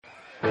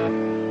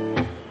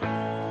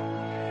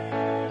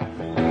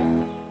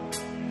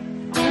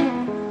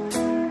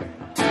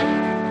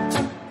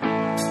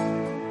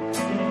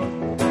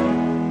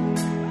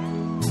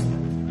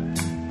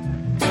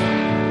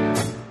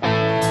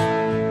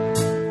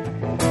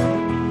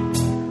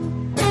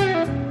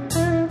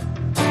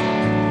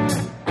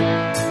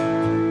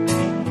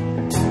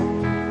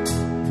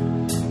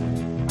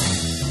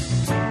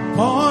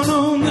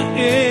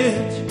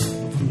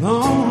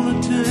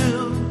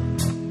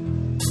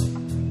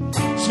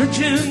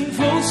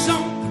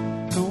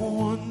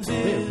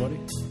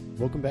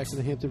Back to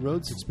the Hampton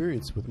Roads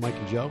Experience with Mike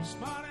and Joe.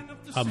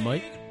 I'm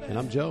Mike. And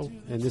I'm Joe.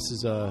 And this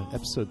is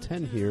episode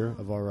 10 here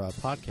of our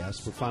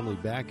podcast. We're finally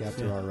back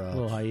after our...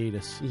 little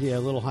hiatus. Yeah, a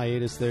little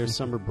hiatus there.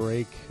 Summer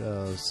break,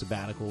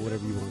 sabbatical,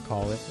 whatever you want to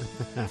call it.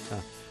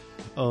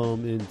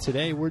 And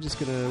today we're just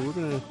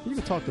gonna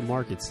talk the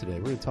markets today.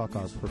 We're gonna talk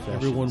our professions.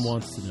 Everyone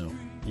wants to know.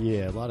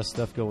 Yeah, a lot of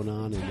stuff going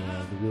on in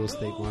the real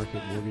estate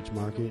market, mortgage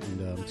market,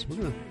 and so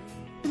we're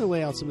gonna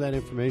lay out some of that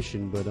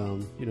information. But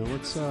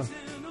let's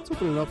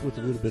open it up with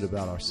a little bit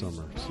about our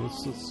summer. So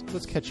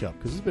let's catch up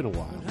because it's been a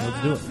while.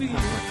 Let's do it.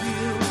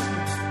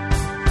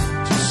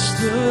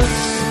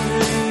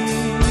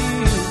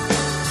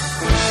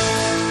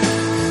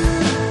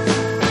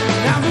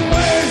 Now the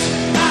words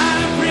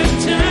I've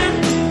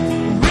written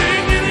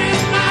ringing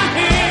in my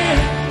head.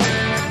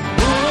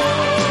 Oh,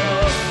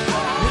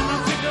 and I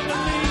think I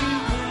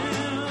believe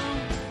them.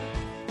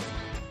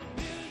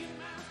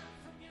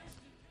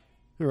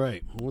 All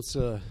right, well,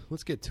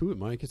 let's get to it,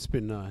 Mike. It's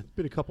been a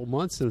couple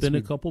months since been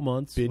a couple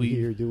months. Been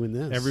here doing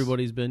this.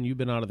 You've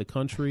been out of the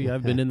country.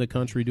 I've been in the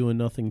country doing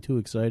nothing too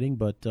exciting,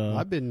 but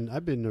I've been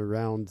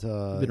around.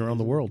 Been around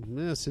the world.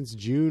 Yeah, since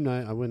June.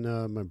 I went.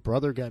 My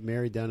brother got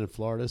married down in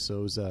Florida,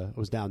 so I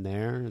was down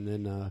there, and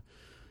then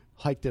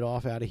hiked it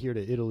off out of here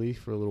to Italy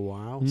for a little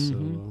while. So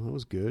that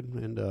was good.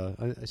 And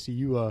I see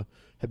you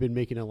have been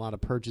making a lot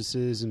of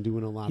purchases and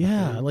doing a lot.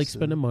 Yeah, of things. I like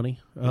spending money.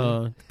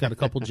 Got a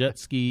couple jet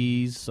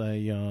skis.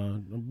 I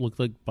looked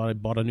like I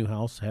bought a new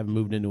house. Haven't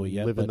moved into it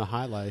yet. Living the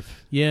high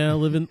life. Yeah,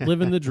 living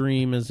the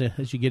dream. As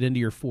you get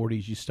into your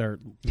 40s, you start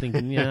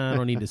thinking, I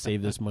don't need to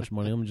save this much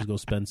money. Let me just go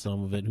spend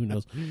some of it. Who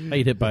knows? I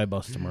get hit by a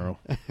bus tomorrow.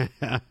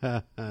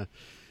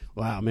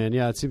 Wow, man.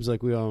 Yeah, it seems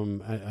like we I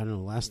don't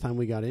know. Last time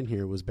we got in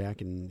here was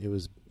it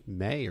was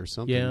May or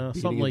something. Yeah,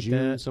 something like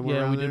June, that.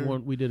 Somewhere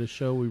around we did a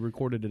show. We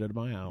recorded it at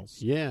my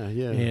house. Yeah.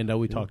 And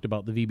we talked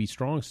about the VB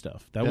Strong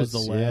stuff. That was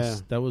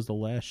the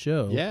last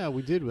show. Yeah,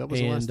 we did. That was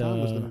the last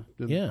time.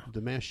 Was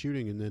the mass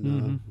shooting, and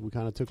then we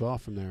kind of took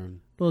off from there.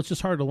 Well, it's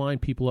just hard to line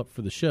people up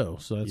for the show,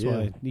 so that's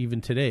why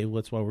even today,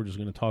 that's why we're just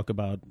going to talk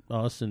about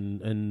us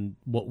and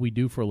what we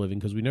do for a living,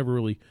 because we never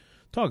really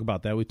talk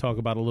about that. We talk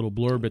about a little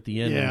blurb at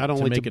the end. Yeah, I don't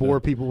like to bore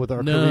people with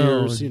our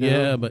careers.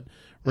 Yeah, but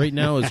right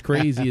now, as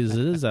crazy as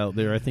it is out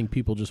there, I think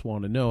people just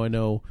want to know. I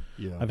know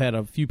I've had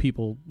a few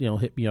people,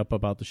 hit me up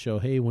about the show.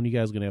 Hey, when are you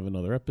guys going to have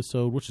another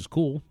episode? Which is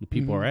cool. The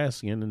people are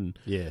asking, and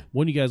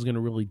when are you guys going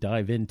to really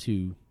dive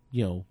into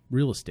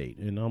real estate?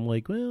 And I'm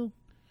like, well,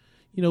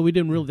 we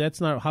didn't really. That's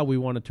not how we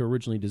wanted to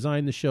originally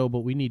design the show, but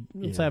we need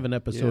let's have an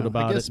episode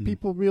about it. I guess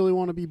people really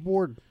want to be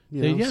bored.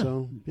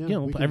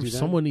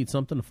 Someone needs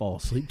something to fall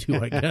asleep to,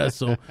 I guess.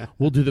 So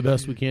we'll do the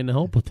best we can to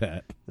help with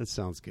that. That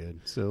sounds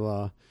good.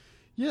 So,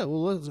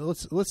 well,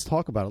 let's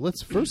talk about it.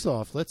 Let's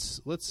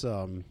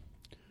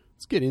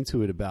get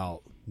into it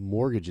about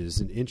mortgages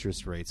and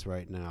interest rates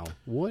right now.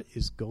 What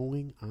is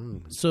going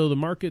on? So the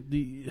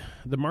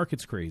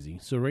market's crazy.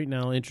 So right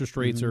now, interest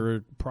rates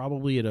are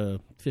probably at a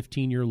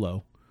 15-year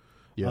low.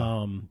 Yeah.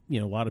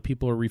 A lot of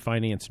people are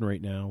refinancing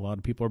right now. A lot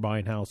of people are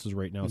buying houses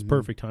right now. It's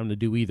perfect time to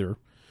do either.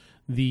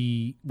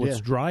 What's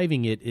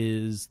driving it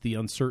is the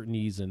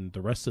uncertainties and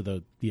the rest of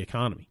the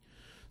economy.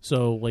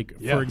 So,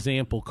 for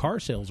example, car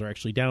sales are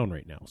actually down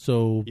right now.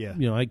 So,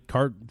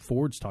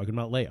 Ford's talking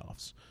about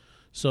layoffs.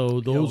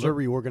 So those are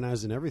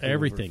reorganizing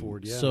everything.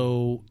 Ford,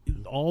 So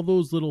all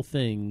those little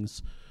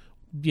things,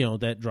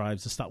 that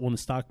drives the stock. When the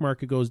stock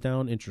market goes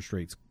down, interest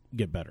rates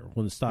get better.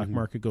 When the stock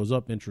market goes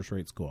up, interest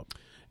rates go up.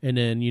 And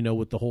then,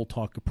 with the whole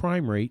talk of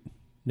prime rate,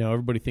 now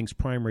everybody thinks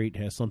prime rate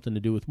has something to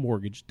do with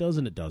mortgage. It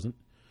doesn't.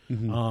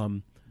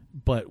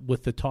 But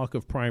with the talk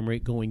of prime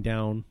rate going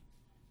down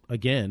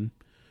again,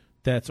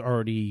 that's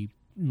already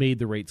made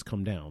the rates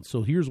come down.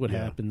 So here's what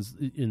happens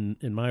in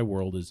my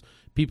world is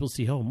people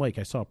see, oh, Mike,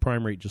 I saw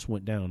prime rate just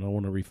went down. I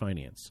want to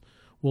refinance.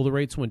 Well, the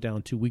rates went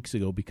down 2 weeks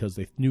ago because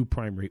they knew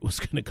prime rate was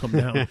going to come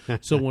down.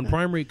 So when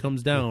prime rate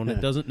comes down,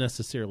 it doesn't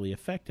necessarily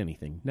affect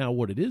anything. Now,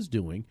 what it is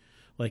doing,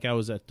 like I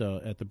was at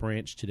the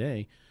branch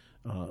today,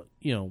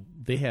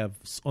 they have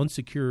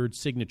unsecured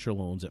signature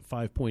loans at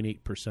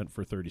 5.8%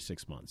 for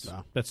 36 months.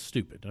 Wow. That's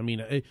stupid. I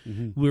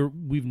mean,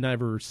 we've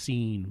never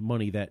seen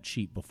money that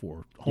cheap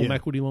before. Home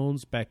equity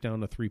loans back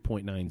down to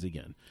 3.9s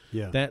again.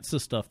 Yeah. That's the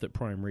stuff that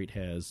prime rate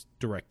has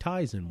direct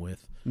ties in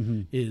with,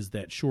 is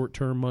that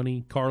short-term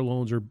money. Car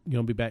loans are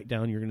going to be back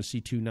down. You're going to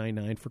see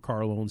 2.99 for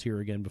car loans here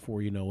again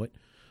before you know it.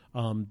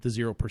 The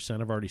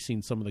 0%, I've already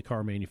seen some of the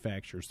car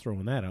manufacturers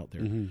throwing that out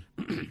there.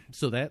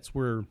 So that's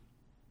where,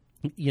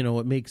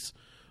 it makes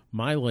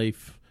my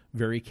life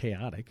very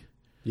chaotic.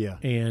 Yeah.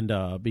 And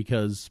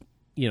because,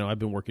 I've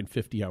been working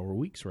 50-hour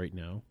weeks right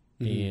now,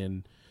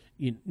 and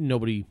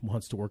nobody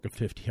wants to work a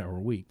 50-hour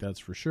week, that's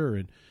for sure.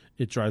 And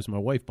it drives my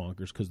wife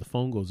bonkers because the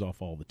phone goes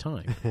off all the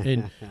time.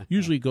 And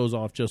usually it goes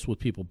off just with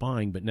people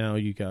buying, but now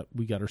we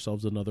got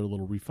ourselves another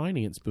little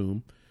refinance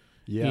boom.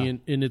 Yeah.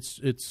 And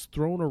it's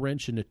thrown a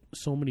wrench into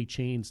so many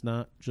chains,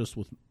 not just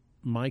with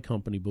my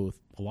company, but with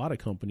a lot of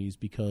companies,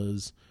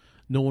 because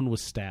no one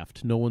was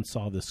staffed. No one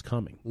saw this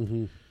coming.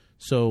 Mm-hmm.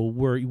 So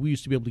we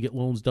used to be able to get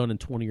loans done in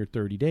 20 or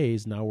 30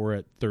 days. Now we're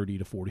at 30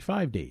 to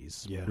 45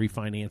 days. Yeah.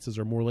 Refinances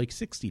are more like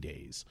 60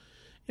 days.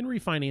 And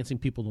refinancing,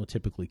 people don't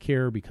typically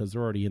care because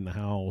they're already in the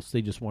house.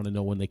 They just want to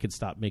know when they can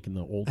stop making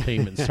the old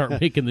payment and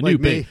start making the Like new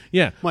me. payment.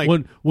 Yeah. Mike,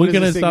 when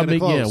can I this thing stop gonna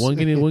making? Yeah. close? When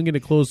can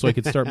it close so I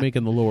can start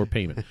making the lower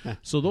payment?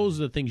 So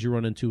those are the things you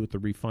run into with the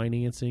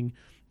refinancing.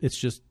 It's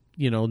just,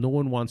 no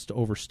one wants to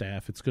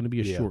overstaff. It's going to be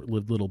a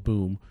short-lived little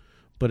boom.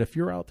 But if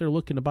you're out there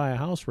looking to buy a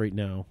house right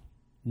now,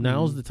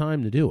 now's the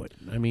time to do it.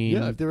 I mean,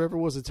 yeah, if there ever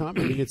was a time,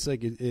 I mean, it's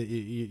like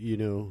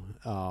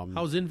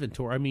how's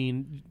inventory? I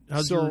mean,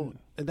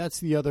 and that's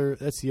the other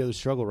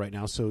struggle right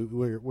now. So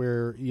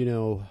where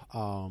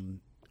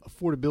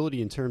affordability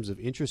in terms of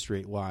interest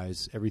rate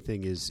wise,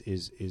 everything is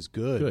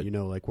good.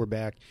 Like we're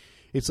back.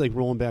 It's like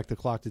rolling back the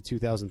clock to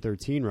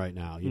 2013 right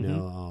now.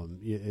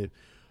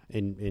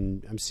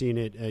 And I'm seeing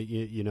it.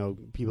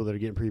 People that are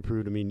getting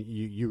pre-approved. I mean,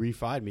 you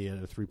refied me at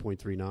a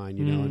 3.39.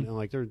 And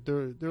like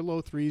they're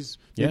low threes,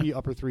 maybe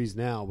upper threes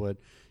now, but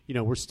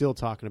we're still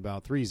talking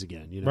about threes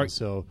again. Right.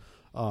 So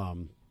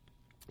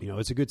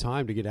it's a good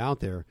time to get out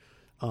there.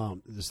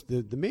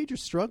 The major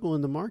struggle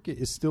in the market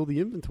is still the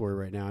inventory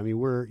right now. I mean,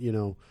 we're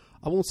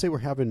I won't say we're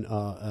having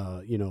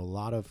a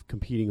lot of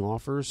competing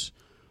offers,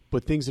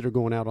 but things that are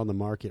going out on the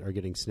market are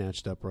getting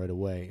snatched up right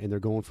away, and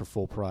they're going for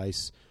full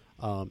price.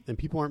 And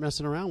people aren't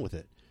messing around with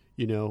it.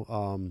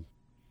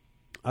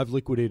 I've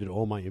liquidated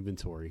all my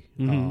inventory.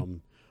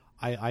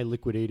 I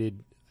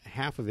liquidated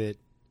half of it,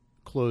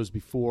 closed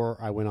before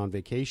I went on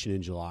vacation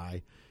in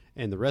July,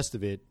 and the rest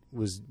of it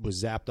was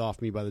zapped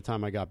off me by the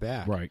time I got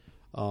back. Right.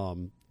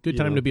 Good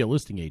time to be a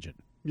listing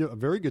agent. Yeah, a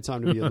very good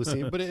time to be a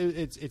listing, but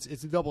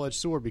it's a double-edged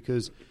sword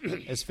because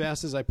as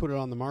fast as I put it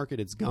on the market,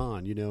 it's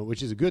gone.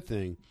 Which is a good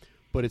thing.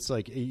 But it's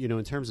like,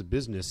 in terms of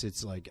business,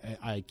 it's like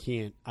I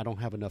don't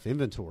have enough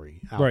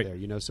inventory out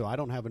there, so I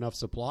don't have enough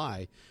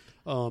supply.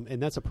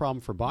 And that's a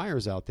problem for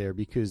buyers out there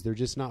because they're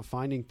just not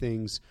finding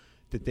things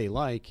that they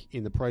like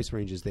in the price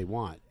ranges they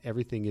want.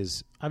 Everything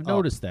is I've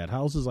noticed that.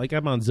 Houses, like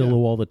I'm on Zillow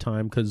all the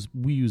time because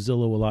we use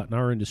Zillow a lot in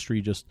our industry.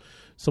 Just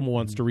someone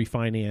wants to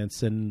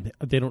refinance and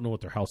they don't know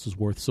what their house is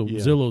worth. So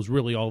Zillow's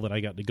really all that I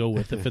got to go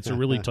with. If it's a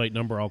really tight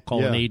number, I'll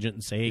call an agent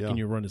and say, hey, can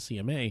you run a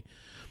CMA?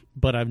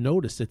 But I've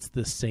noticed it's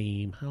the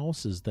same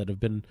houses that have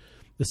been,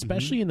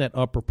 especially in that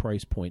upper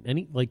price point,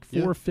 any like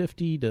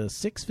 $450 to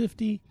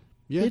 $650.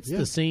 It's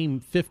the same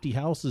 50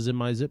 houses in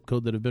my zip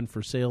code that have been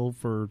for sale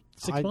for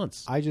 6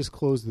 months. I just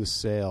closed the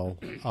sale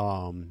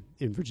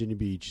in Virginia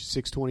Beach.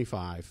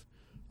 $625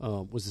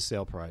 was the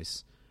sale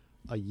price.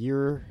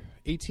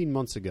 18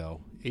 months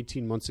ago, the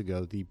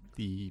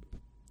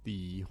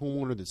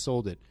homeowner that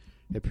sold it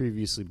had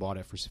previously bought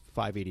it for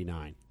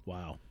 $589.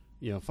 Wow.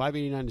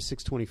 $589 to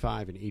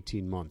 $625 in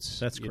 18 months.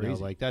 That's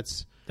crazy.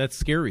 That's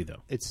scary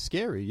though. It's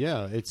scary.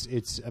 Yeah.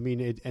 It's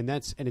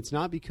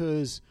not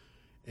because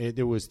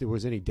there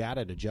was any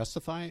data to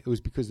justify it. It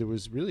was because there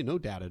was really no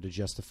data to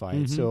justify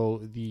it.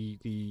 So the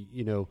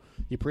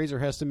appraiser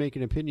has to make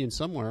an opinion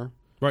somewhere.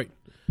 Right.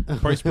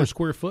 Price per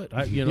square foot.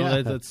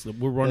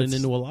 We're running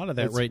into a lot of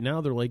that right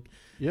now. They're like,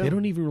 they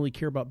don't even really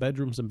care about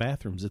bedrooms and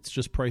bathrooms. It's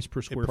just price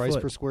per square foot. Price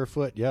per square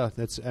foot. Yeah.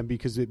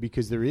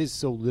 Because there is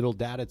so little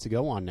data to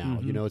go on now.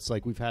 It's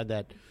like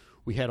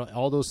we had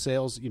all those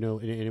sales,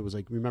 and it was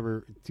like,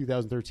 remember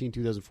 2013,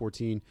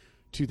 2014,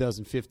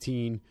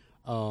 2015,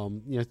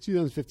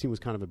 2015 was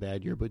kind of a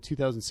bad year, but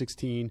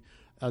 2016,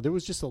 there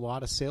was just a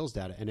lot of sales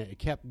data and it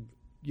kept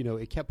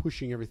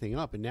pushing everything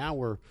up. And now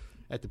we're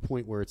at the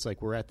point where it's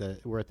like we're at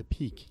the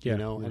peak,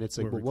 and it's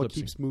like, well, what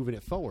keeps moving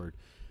it forward?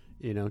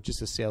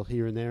 Just a sale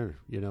here and there,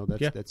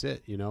 that's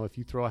it. If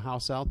you throw a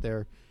house out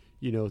there,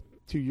 2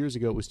 years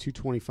ago it was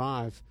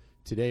 225.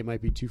 Today it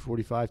might be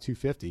 245,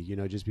 250,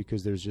 just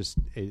because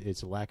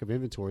it's a lack of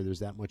inventory. There's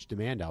that much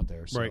demand out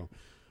there. So,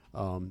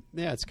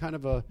 it's kind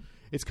of a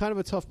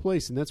tough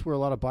place. And that's where a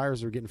lot of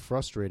buyers are getting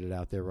frustrated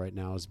out there right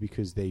now, is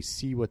because they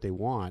see what they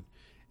want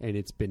and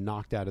it's been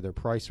knocked out of their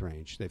price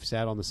range. They've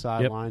sat on the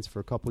sidelines for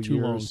a couple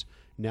years. Long.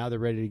 Now they're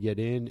ready to get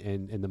in,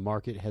 and the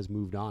market has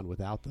moved on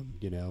without them.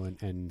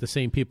 And the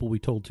same people we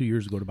told 2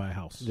 years ago to buy a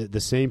house.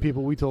 The same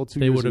people we told 2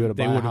 years ago to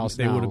buy a house.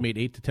 They would have made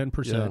 8 to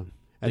 10%.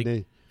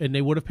 And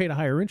they would have paid a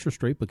higher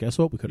interest rate, but guess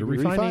what? We could have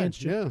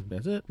refinanced. Yeah,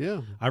 that's it.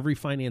 Yeah, I've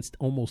refinanced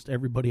almost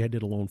everybody I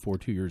did a loan for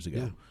 2 years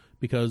ago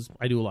because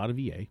I do a lot of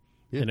VA,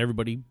 and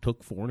everybody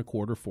took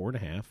 4.25%,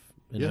 4.5%.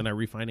 and then I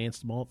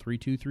refinanced them all at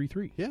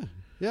 3.233. Yeah.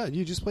 Yeah,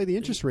 you just play the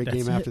interest rate That's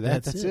game it. after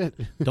that. That's That's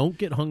it. Don't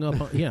get hung up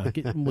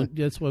on,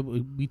 that's what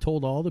we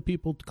told all the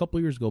people a couple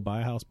of years ago,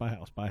 buy a house, buy a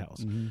house, buy a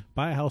house. Mm-hmm.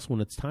 Buy a house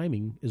when its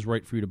timing is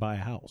right for you to buy a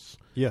house.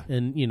 Yeah.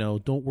 And,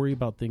 don't worry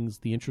about things,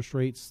 the interest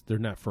rates, they're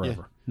not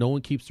forever. No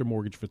one keeps their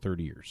mortgage for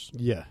 30 years.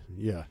 Yeah,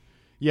 yeah.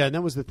 Yeah, and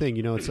that was the thing.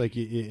 It's like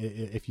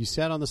if you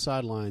sat on the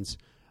sidelines,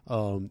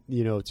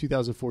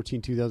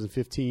 2014,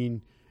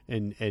 2015,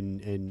 and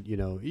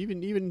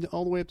even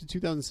all the way up to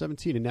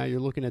 2017, and now you're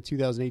looking at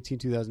 2018,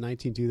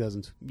 2019,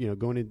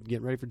 going and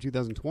getting ready for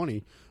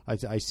 2020.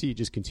 I see it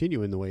just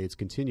continuing the way it's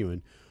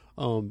continuing.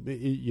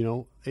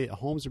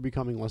 Homes are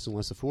becoming less and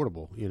less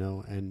affordable.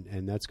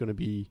 And that's going to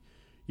be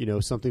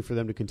something for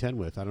them to contend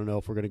with. I don't know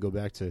if we're going to go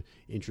back to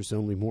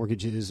interest-only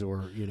mortgages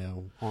or, we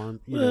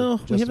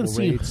haven't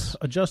seen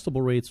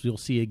adjustable rates. You'll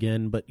see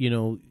again, but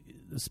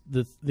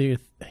the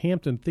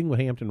Hampton thing with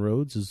Hampton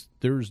Roads is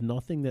there's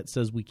nothing that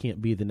says we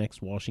can't be the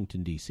next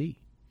Washington D.C.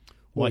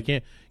 Well, I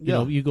can't.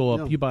 You go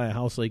up, you buy a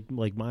house like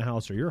my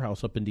house or your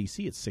house up in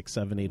D.C. It's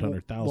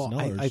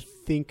 $600,000-$800,000. I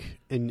think,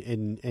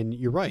 and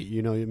you're right.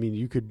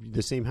 You could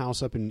the same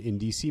house up in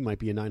D.C. might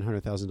be a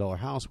 $900,000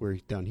 house, where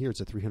down here it's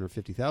a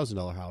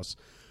 $350,000 house.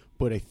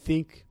 But I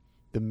think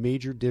the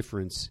major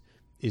difference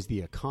is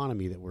the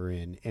economy that we're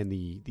in and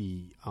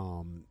the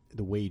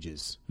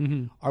wages.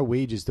 Mm-hmm. Our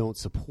wages don't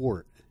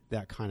support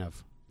that kind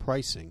of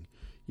pricing.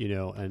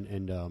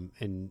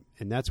 And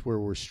that's where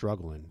we're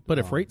struggling. But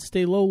if rates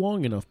stay low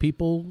long enough,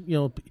 people,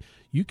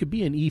 you could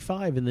be an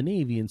E5 in the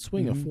Navy and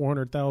swing a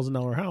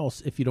 $400,000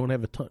 house if you don't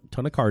have a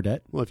ton of car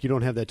debt. Well, if you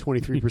don't have that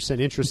 23%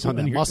 interest on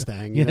that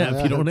Mustang,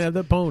 if you don't have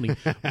that pony.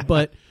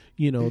 But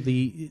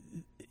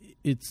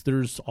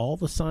there's all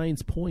the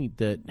signs point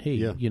that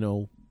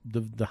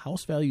the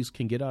house values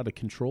can get out of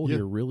control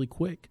here really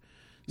quick.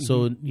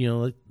 So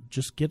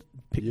just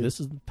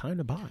this is the time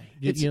to buy.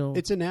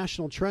 It's a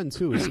national trend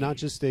too. It's not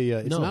just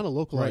not a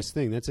localized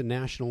thing. That's a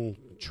national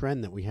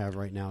trend that we have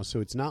right now. So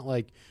it's not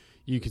like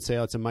you could say,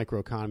 it's a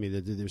microeconomy,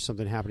 that there's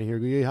something happening here.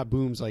 You have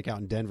booms like out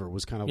in Denver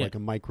was kind of like a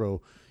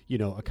micro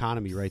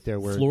economy right there.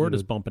 Where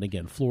Florida's bumping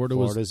again. Florida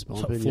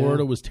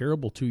was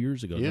terrible 2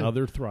 years ago. Now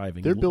they're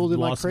thriving. They're building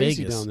Las like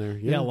crazy Vegas. down there.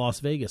 Yeah, Las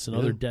Vegas,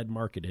 another dead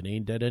market. It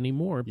ain't dead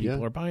anymore.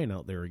 People are buying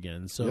out there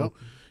again. So.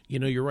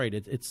 You're right.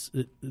 It's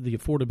the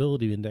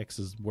affordability index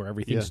is where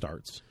everything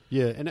starts.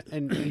 Yeah,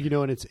 and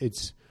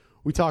it's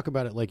we talk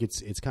about it like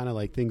it's kind of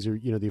like things are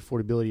the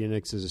affordability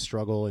index is a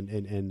struggle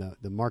and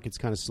the market's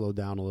kind of slowed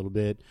down a little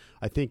bit.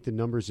 I think the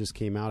numbers just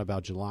came out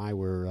about July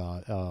where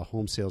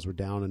home sales were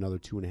down another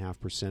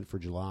 2.5% for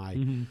July.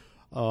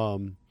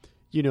 Mm-hmm.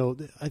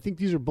 I think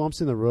these are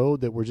bumps in the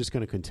road that we're just going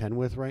to contend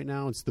with right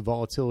now. It's the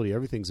volatility.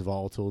 Everything's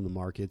volatile in the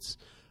markets.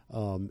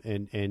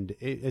 And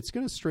it's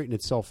going to straighten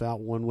itself out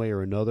one way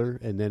or another,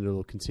 and then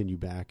it'll continue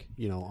back,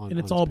 on. And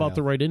it's all about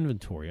the right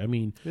inventory. I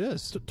mean, it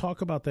is. Talk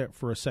about that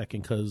for a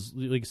second, because,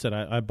 like I said,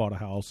 I bought a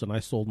house and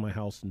I sold my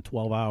house in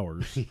 12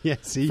 hours. Yeah,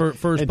 see,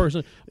 first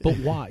person. But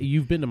why?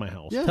 You've been to my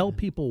house. Yeah. Tell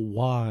people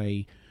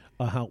why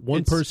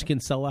one person can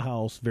sell a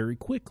house very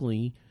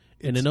quickly.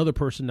 And another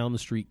person down the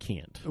street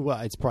can't. Well,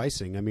 it's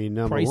pricing. I mean,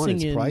 number one,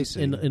 it's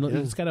pricing. And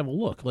it's got to have a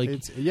look.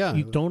 Like,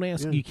 you don't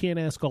ask. You can't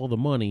ask all the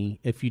money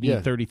if you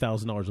need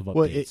 $30,000 of updates.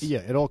 Well,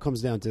 it all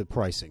comes down to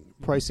pricing.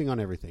 Pricing on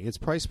everything. It's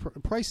price.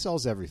 Price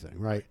sells everything,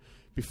 right?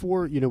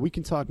 Before, we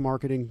can talk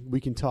marketing, we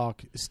can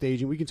talk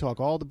staging, we can talk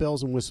all the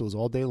bells and whistles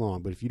all day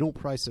long. But if you don't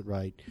price it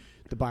right,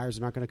 the buyers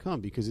are not going to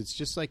come, because it's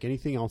just like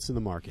anything else in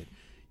the market.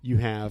 You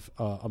have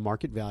a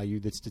market value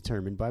that's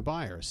determined by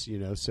buyers.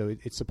 So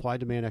it's supply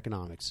demand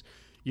economics.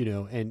 If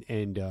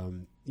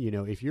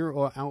you're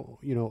out,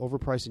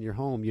 overpricing your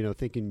home,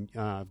 thinking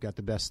I've got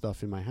the best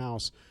stuff in my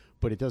house,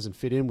 but it doesn't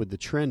fit in with the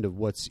trend of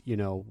what's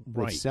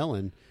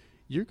selling,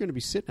 you're going to be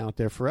sitting out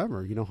there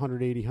forever.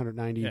 180,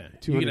 190,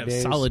 200 you can have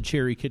days. solid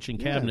cherry kitchen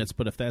cabinets,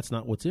 but if that's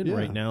not what's in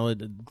right now,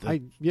 I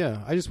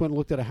just went and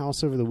looked at a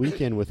house over the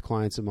weekend with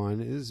clients of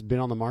mine. It's been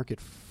on the market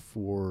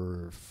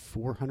for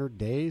 400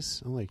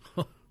 days. I'm like.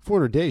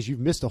 400 days,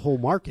 you've missed a whole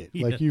market.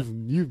 Yeah. Like you've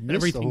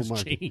missed the whole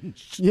market.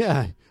 Changed.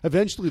 Yeah,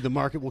 eventually the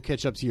market will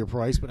catch up to your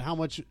price, but how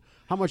much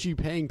are you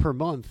paying per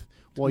month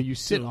while you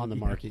sit on the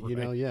market?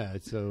 Right. Yeah.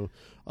 So,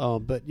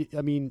 but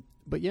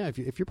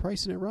if you're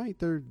pricing it right,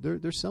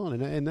 they're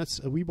selling it, and that's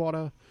we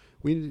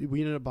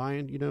ended up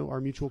buying.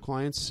 Our mutual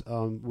clients,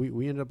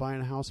 we ended up buying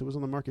a house. It was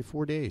on the market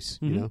 4 days.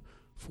 Mm-hmm.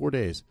 4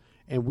 days,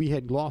 and we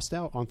had lost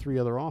out on 3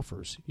 other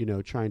offers.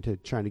 Trying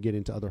to get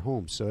into other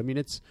homes. So I mean,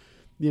 it's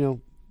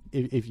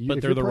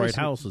But they're the right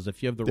houses.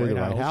 If you have the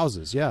right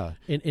houses, yeah.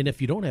 And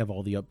if you don't have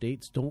all the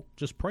updates, don't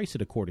just price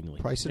it accordingly.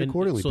 Price it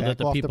accordingly. So Back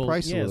that off the people, the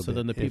price a little so bit.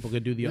 then the people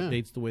can do the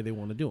updates the way they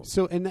want to do them.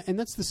 So and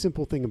that's the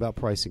simple thing about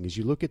pricing is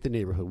you look at the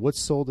neighborhood.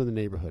 What's sold in the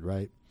neighborhood,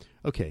 right?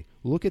 Okay,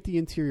 look at the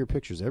interior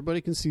pictures.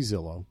 Everybody can see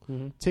Zillow.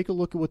 Mm-hmm. Take a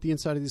look at what the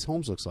inside of these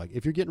homes looks like.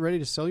 If you're getting ready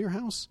to sell your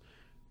house,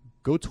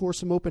 go tour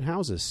some open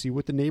houses. See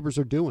what the neighbors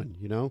are doing,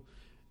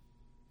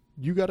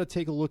 You got to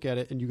take a look at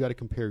it, and you got to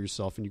compare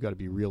yourself, and you got to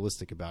be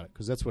realistic about it,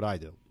 because that's what I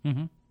do.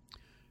 Mm-hmm.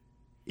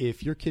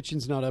 if your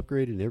kitchen's not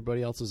upgraded and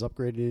everybody else is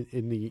upgraded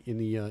in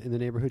the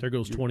neighborhood, There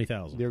goes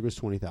 20,000. There goes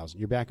 20,000.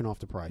 You're backing off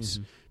the price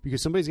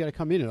because somebody's got to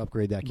come in and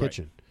upgrade that Right.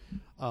 kitchen.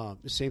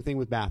 Same thing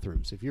with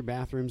bathrooms. If your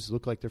bathrooms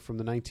look like they're from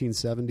the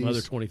 1970s,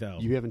 Another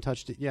 20,000. You haven't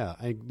touched it. Yeah,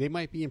 they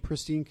might be in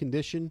pristine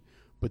condition,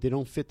 but they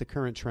don't fit the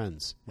current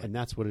trends, and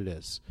that's what it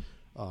is.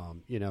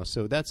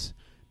 So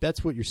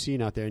that's what you're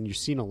seeing out there, and you're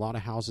seeing a lot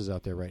of houses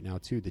out there right now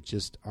too that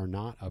just are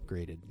not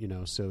upgraded.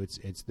 So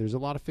it's there's a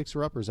lot of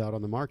fixer uppers out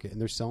on the market,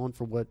 and they're selling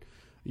for what.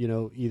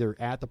 Either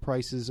at the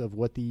prices of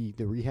what the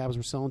rehabs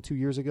were selling 2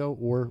 years ago,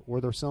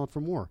 or they're selling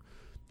for more.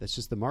 That's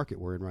just the market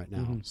we're in right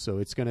now. So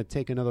it's going to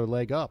take another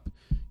leg up,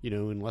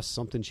 unless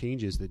something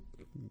changes that,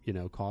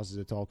 causes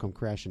it to all come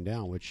crashing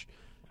down, which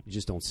you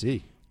just don't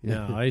see.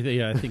 No, I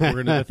think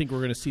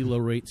we're gonna see low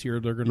rates here.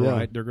 They're gonna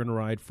ride. They're gonna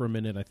ride for a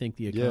minute. I think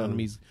the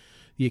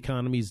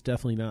economy's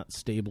definitely not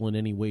stable in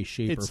any way,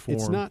 shape, or form.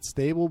 It's not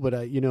stable, but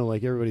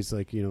like everybody's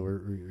like,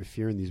 we're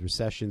fearing these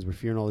recessions, we're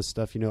fearing all this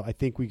stuff. I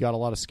think we got a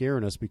lot of scare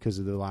in us because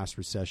of the last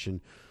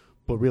recession,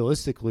 but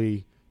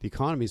realistically, the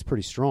economy is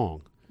pretty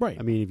strong. Right.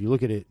 I mean, if you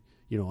look at it,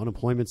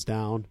 unemployment's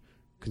down,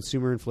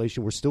 consumer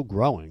inflation, we're still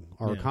growing.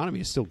 Our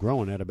economy is still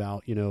growing at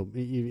about,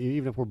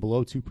 even if we're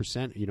below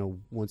 2%,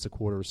 once a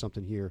quarter or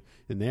something here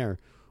and there,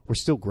 we're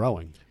still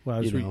growing.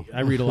 Well,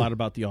 I read a lot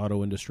about the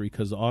auto industry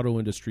because the auto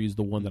industry is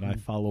the one that I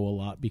follow a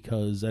lot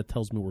because that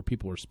tells me where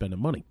people are spending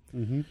money.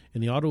 And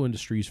the auto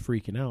industry is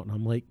freaking out. And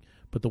I'm like,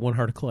 but the one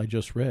article I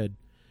just read,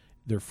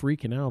 they're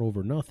freaking out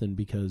over nothing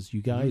because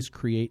you guys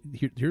create.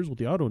 Here's what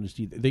the auto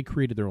industry, they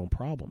created their own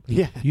problem.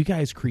 Yeah, you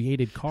guys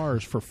created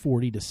cars for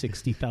 $40,000 to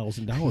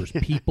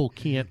 $60,000. People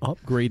can't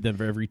upgrade them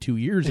every 2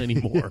 years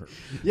anymore.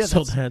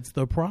 So that's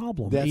the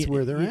problem. That's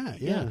where they're at.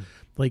 Yeah.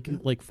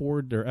 Like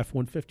Ford, their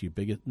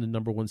F-150, the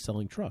number one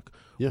selling truck.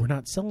 Yeah. We're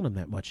not selling them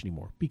that much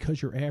anymore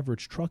because your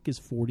average truck is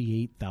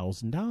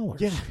 $48,000.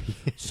 Yeah.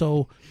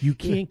 So you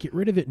can't get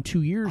rid of it in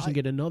 2 years and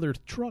get another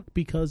truck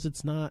because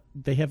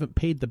they haven't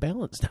paid the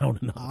balance down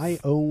enough. I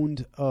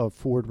owned a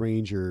Ford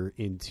Ranger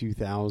in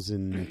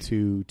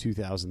 2002,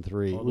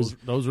 2003.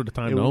 Those were the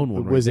time to own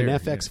one. It was an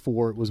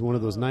FX4. It was one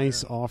of those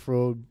nice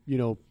off-road,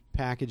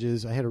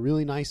 packages. I had a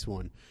really nice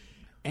one,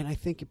 and I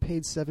think it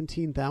paid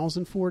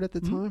 $17,000 for it at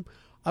the time.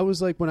 I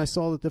was like, when I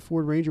saw that the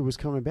Ford Ranger was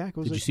coming back,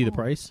 I was Did like, you see the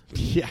price?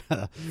 Yeah,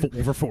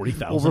 over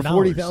 $40,000. Over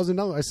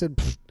 $40,000. I said,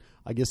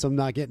 I guess I'm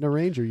not getting a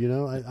Ranger,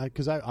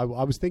 because I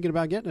was thinking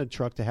about getting a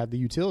truck to have the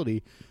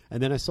utility,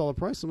 and then I saw the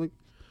price. I'm like,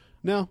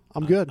 no,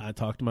 I'm good. I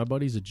talked to my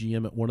buddies, a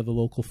GM at one of the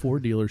local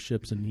Ford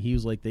dealerships, and he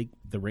was like,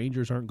 the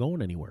Rangers aren't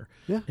going anywhere.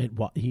 Yeah. And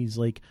he's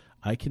like,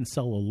 I can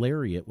sell a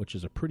Lariat, which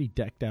is a pretty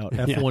decked out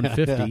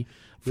F-150.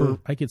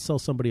 I could sell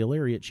somebody a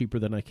Lariat cheaper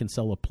than I can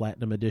sell a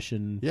Platinum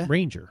Edition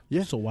Ranger.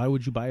 Yeah. So why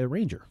would you buy a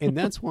Ranger? And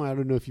that's why, I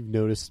don't know if you've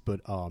noticed, but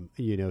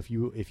if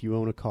you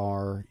own a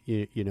car,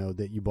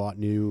 that you bought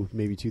new,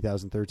 maybe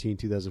 2013,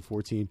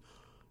 2014,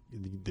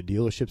 the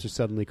dealerships are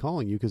suddenly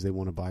calling you because they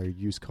want to buy your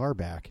used car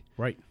back.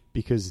 Right.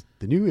 Because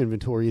the new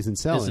inventory isn't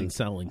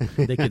selling.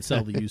 They could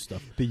sell the used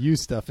stuff. The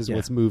used stuff is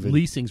what's moving.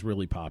 Leasing's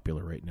really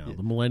popular right now.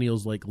 The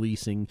millennials like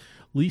leasing.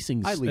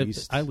 Leasing's. I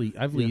leased.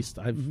 I've leased.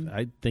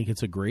 I think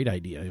it's a great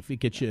idea. If it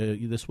gets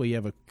you this way, you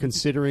have a.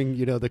 Considering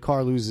the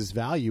car loses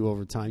value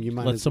over time, you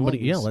might let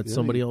somebody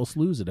somebody else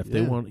lose it if they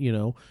want.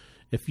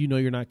 If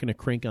you're not going to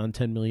crank on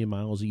 10 million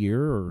miles a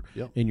year,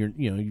 and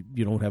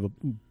you don't have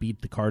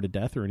beat the car to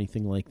death or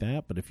anything like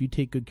that. But if you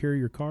take good care of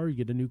your car, you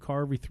get a new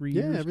car every 3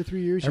 years. Yeah, every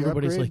 3 years.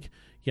 Everybody's like,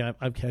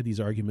 I've had these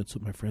arguments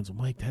with my friends. I'm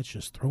like, that's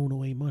just throwing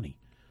away money.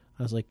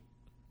 I was like,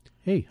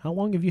 hey, how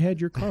long have you had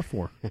your car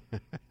for?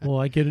 Well,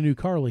 I get a new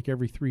car like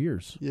every 3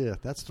 years. Yeah,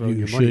 that's throwing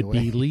your money away.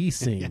 You should be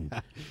leasing.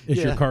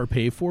 Is your car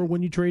paid for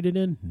when you trade it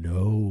in?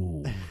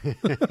 No.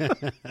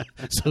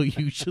 So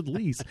you should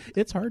lease.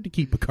 It's hard to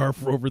keep a car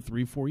for over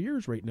 3-4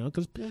 years right now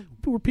because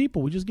we're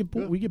people. We just get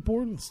bored. We get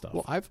bored with stuff.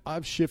 Well,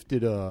 I've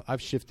shifted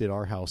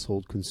our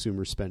household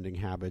consumer spending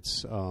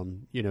habits,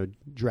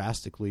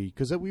 drastically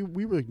because we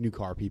were new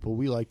car people.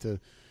 We like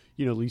to.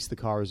 Lease the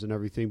cars and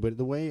everything. But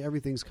the way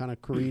everything's kind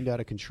of careened out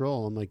of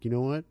control, I'm like, you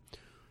know what?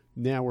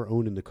 Now we're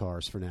owning the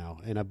cars for now.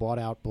 And I bought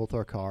out both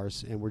our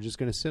cars, and we're just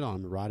going to sit on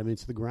them and ride them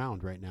into the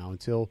ground right now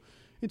until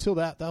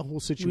that whole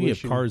situation. We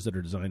have cars that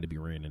are designed to be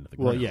ran into the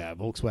ground. Well, yeah,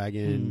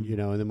 Volkswagen,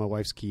 and then my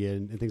wife's Kia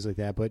and things like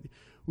that. But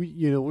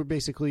we're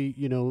basically,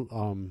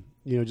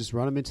 just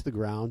run them into the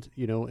ground,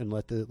 and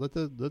let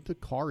the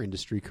car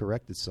industry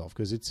correct itself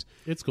because it's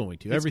going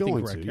to.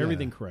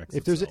 Everything corrects.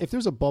 If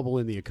there's a bubble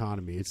in the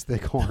economy, it's the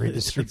car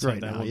industry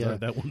right now.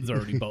 That one's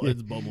already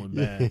it's bubbling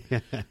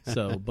bad.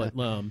 So, but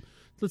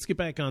let's get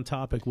back on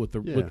topic with the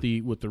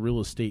real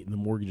estate and the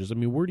mortgages. I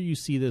mean, where do you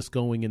see this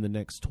going in the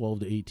next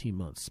 12 to 18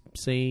 months?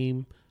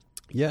 Same.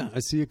 Yeah, I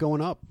see it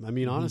going up. I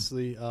mean,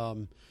 honestly.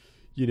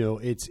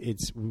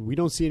 It's we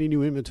don't see any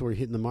new inventory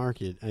hitting the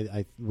market.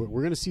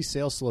 We're going to see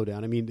sales slow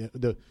down. I mean,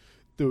 the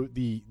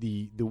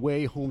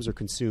way homes are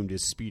consumed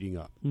is speeding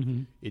up.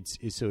 It's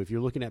so if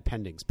you're looking at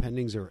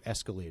pendings are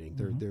escalating.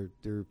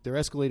 They're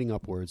escalating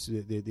upwards.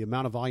 The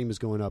amount of volume is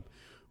going up,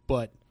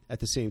 but at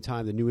the same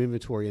time, the new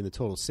inventory and the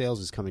total sales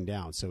is coming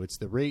down. So it's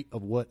the rate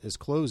of what is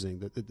closing,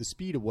 the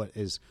speed of what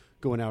is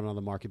going out on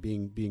the market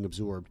being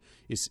absorbed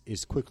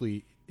is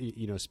quickly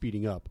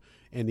speeding up,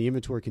 and the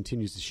inventory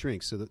continues to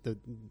shrink. So that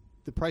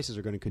the prices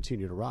are going to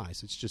continue to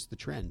rise. It's just the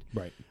trend.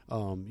 Right.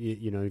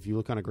 If you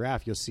look on a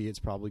graph, you'll see it's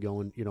probably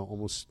going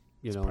almost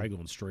it's probably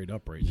going straight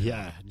up right now.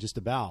 Yeah, just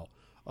about.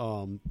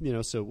 So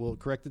will it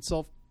correct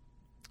itself?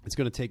 It's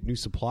going to take new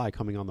supply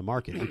coming on the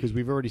market because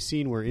we've already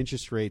seen where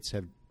interest rates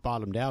have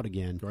bottomed out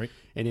again, right?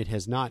 And it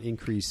has not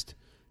increased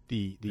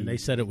the. And they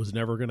said it was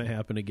never going to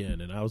happen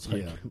again, and I was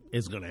like,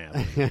 "It's going to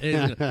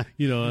happen."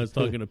 I was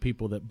talking to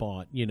people that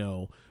bought,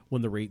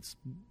 when the rates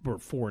were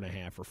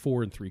 4.5 or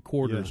 4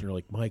 3/4, and they're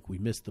like, "Mike, we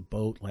missed the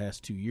boat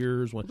last 2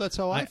 years." Well, that's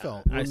how I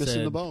felt. We're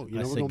missing the boat.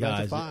 We're going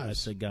back to fives. I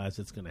said, guys,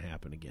 it's going to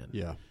happen again.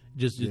 Yeah.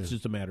 It's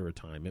just a matter of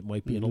time. It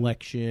might be an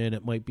election.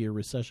 It might be a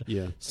recession.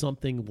 Yeah.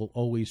 Something will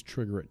always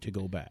trigger it to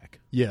go back.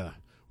 Yeah.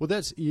 Well,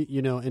 that's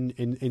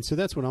and so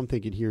that's what I'm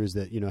thinking here is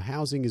that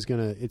housing is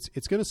gonna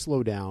it's gonna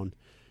slow down,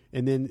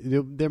 and then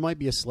there might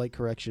be a slight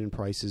correction in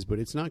prices, but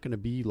it's not going to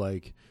be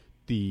like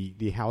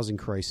the housing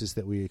crisis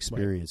that we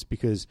experienced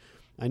because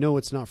I know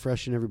it's not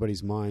fresh in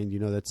everybody's mind.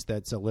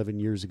 That's 11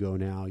 years ago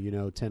now.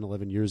 10,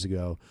 11 years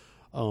ago.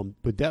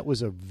 But that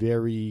was a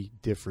very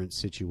different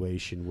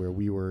situation where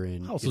we were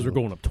in. Houses are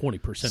going up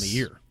 20% a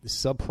year.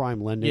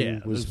 Subprime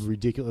lending was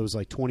ridiculous. It was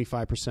like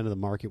 25% of the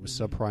market was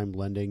subprime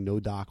lending, no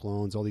doc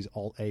loans, all these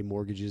Alt-A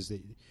mortgages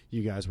that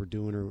you guys were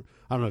doing, or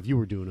I don't know if you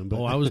were doing them.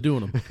 But I was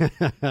doing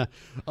them.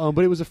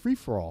 But it was a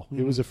free-for-all.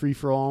 It was a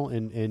free-for-all,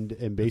 and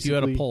basically, if you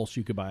had a pulse,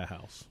 you could buy a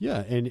house.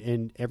 Yeah,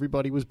 and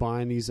everybody was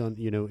buying these on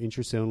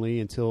interest only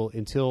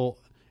until.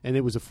 And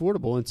it was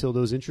affordable until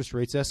those interest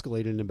rates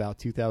escalated in about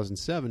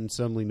 2007.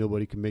 Suddenly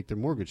nobody could make their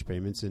mortgage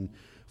payments, and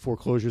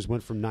foreclosures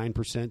went from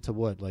 9% to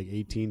what, like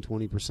 18,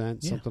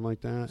 20%, something like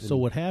that. So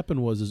what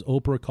happened was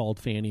Oprah called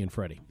Fannie and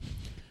Freddie.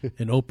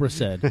 And Oprah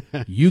said,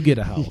 you get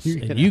a house,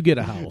 and you get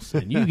a house,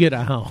 and you get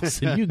a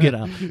house, and you get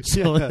a house.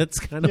 So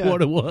that's kind of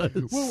what it was.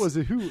 What was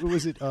it? Who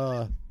was it?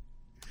 I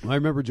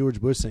remember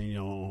George Bush saying,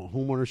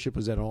 homeownership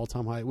was at an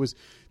all-time high.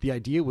 The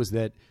idea was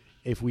that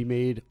if we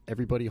made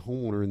everybody a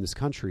homeowner in this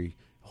country,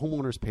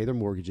 homeowners pay their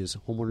mortgages,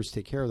 homeowners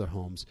take care of their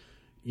homes.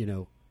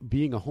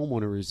 Being a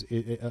homeowner is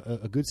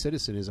a good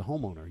citizen is a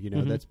homeowner.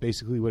 That's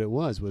basically what it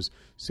was.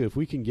 So if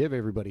we can give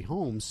everybody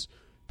homes,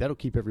 that'll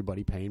keep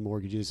everybody paying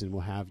mortgages, and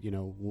we'll have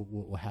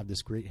we'll have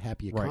this great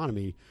happy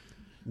economy. Right.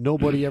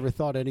 Nobody ever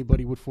thought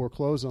anybody would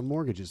foreclose on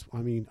mortgages.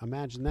 I mean,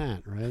 imagine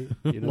that, right?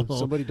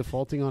 Somebody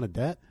defaulting on a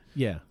debt.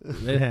 Yeah,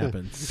 it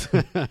happens.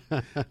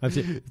 I've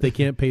seen, if they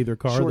can't pay their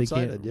car, they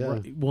can't. Yeah.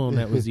 Right. Well, and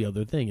that was the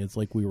other thing. It's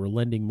like we were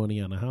lending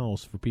money on a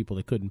house for people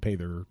that couldn't pay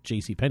their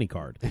JCPenney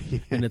card.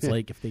 And it's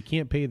like if they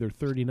can't pay their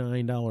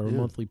 $39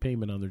 monthly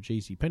payment on their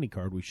JCPenney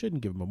card, we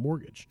shouldn't give them a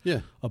mortgage.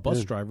 Yeah. A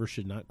bus driver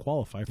should not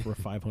qualify for a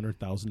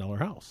 $500,000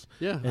 house.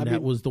 Yeah. And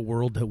that was the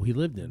world that we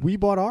lived in. We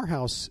bought our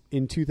house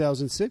in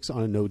 2006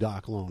 on a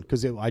no-doc loan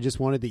because I just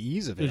wanted the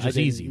ease of it. It was just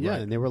easy, right? Yeah,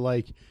 and they were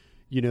like,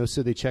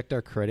 so they checked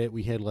our credit.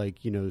 We had like,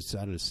 I don't know,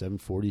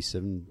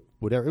 740,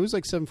 whatever. It was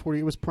like 740.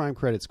 It was prime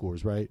credit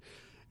scores, right?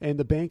 And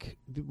the bank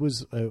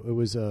was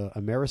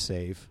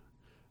Amerisave,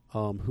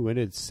 who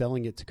ended up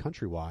selling it to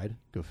Countrywide.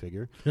 Go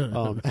figure.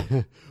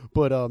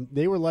 But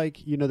they were like,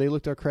 they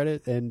looked at our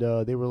credit and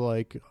they were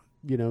like,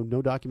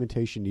 no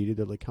documentation needed.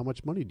 They're like, how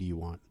much money do you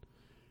want?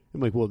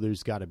 I'm like, well,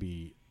 there's got to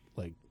be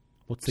like,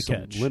 what's the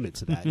catch? Limit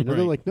to that. Right. They're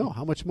like, no,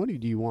 how much money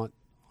do you want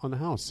on the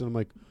house? And I'm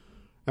like,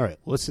 all right,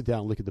 let's sit down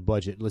and look at the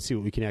budget. Let's see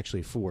what we can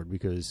actually afford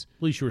because...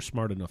 At least you were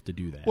smart enough to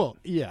do that. Well,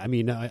 yeah. I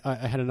mean, I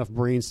had enough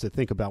brains to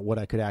think about what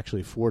I could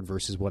actually afford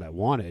versus what I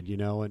wanted,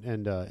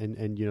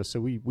 and so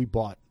we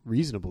bought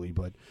reasonably.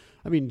 But,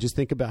 I mean, just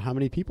think about how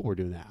many people were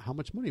doing that. How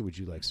much money would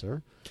you like,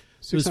 sir?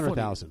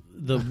 $600,000.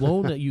 The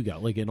loan that you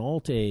got, like an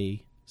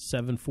Alt-A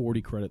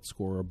 740 credit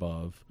score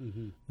above,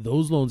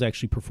 those loans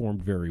actually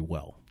performed very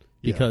well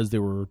because they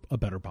were a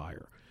better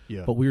buyer.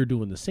 Yeah. But we were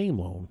doing the same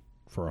loan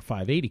for a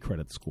 580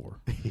 credit score.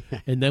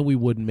 And then we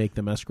wouldn't make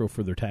them escrow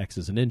for their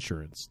taxes and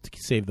insurance to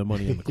save the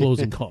money on the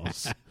closing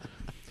costs.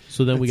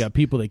 So then we got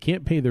people that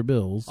can't pay their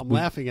bills. I'm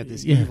laughing at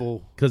this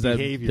evil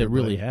behavior. That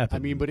really happened. I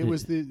mean, but it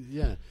was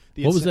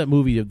what was that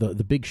movie,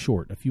 The Big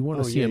Short? If you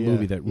want to see a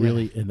movie that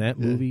really, in that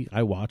movie,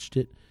 I watched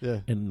it. Yeah.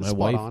 And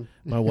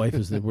my wife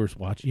is the worst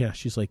watch. Yeah,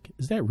 she's like,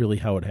 is that really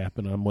how it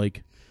happened? I'm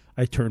like,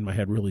 I turned my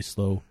head really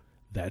slow.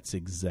 That's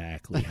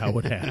exactly how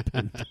it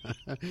happened.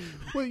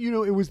 Well,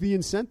 it was the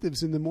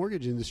incentives in the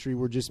mortgage industry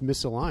were just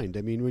misaligned.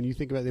 I mean, when you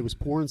think about it, there was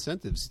poor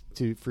incentives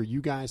for you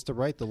guys to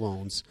write the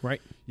loans.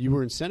 Right. You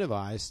were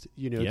incentivized,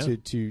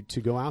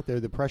 to go out there.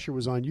 The pressure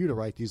was on you to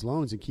write these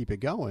loans and keep it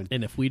going.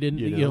 And if we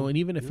didn't, and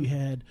even if you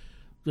had,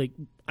 like,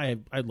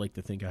 I'd like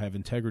to think I have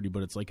integrity,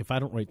 but it's like if I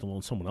don't write the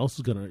loan, someone else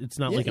is gonna. It's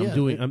not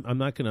I'm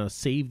not gonna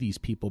save these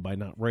people by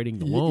not writing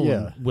the loan.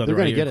 Yeah. Whether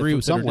I agree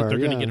with it or not, they're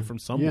gonna get it from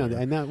somewhere. Yeah,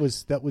 and that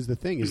was the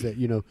thing is that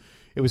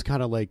it was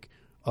kind of like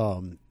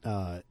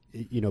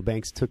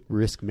banks took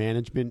risk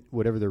management,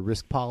 whatever their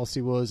risk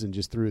policy was, and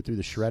just threw it through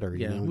the shredder.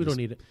 Yeah, we don't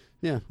need it.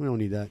 Yeah, we don't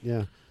need that.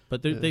 Yeah.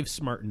 but they've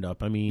smartened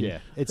up. I mean, yeah,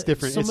 it's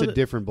different. It's a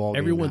different ballgame.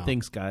 Everyone now.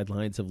 thinks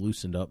guidelines have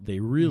loosened up. They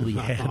really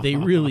have. They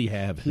really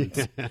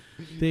haven't.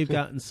 They've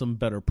gotten some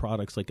better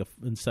products. Like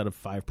instead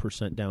of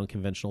 5% down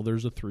conventional,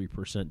 there's a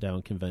 3%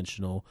 down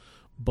conventional.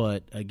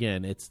 But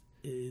again, it's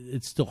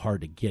still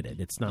hard to get it.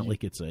 It's not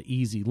like it's an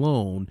easy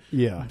loan.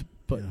 Yeah.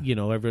 But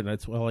everyone.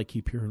 That's why I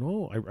keep hearing.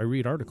 Oh, I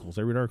read articles.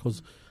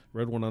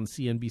 Read one on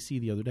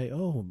CNBC the other day.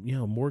 Oh,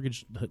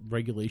 mortgage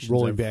regulations,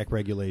 rolling back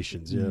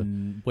regulations. Yeah,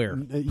 where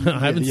I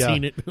haven't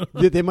seen it.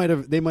 they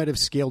might have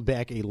scaled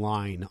back a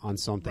line on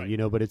something,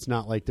 right. But it's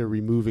not like they're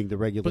removing the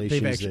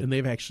regulations. But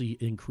they've actually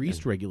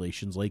increased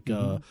regulations. Like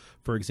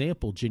for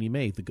example, Ginnie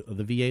Mae,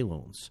 the VA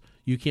loans.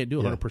 You can't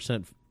do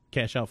 100%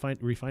 cash out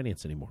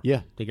refinance anymore.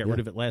 Yeah, they got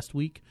rid of it last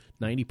week,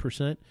 90%,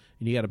 and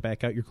you got to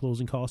back out your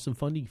closing costs and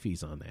funding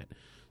fees on that.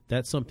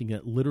 That's something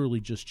that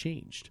literally just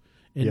changed.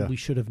 And we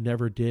should have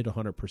never did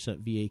 100%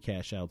 VA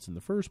cash outs in the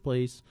first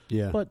place.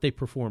 Yeah. But they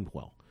performed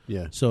well.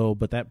 Yeah. So,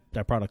 but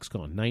that product's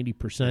gone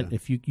 90%.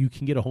 If you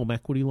can get a home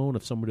equity loan,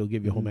 if somebody will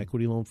give you a home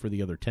equity loan for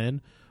the other 10,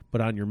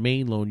 but on your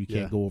main loan you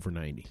can't go over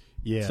 90.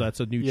 Yeah. So that's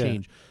a new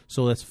change.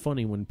 So that's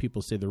funny when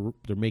people say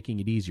they're making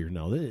it easier.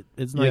 No,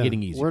 it's not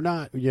getting easier. We're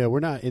not. Yeah,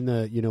 we're not in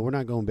the. We're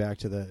not going back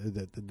to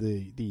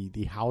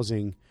the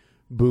housing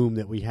boom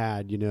that we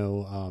had, the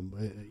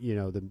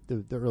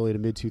early to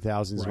mid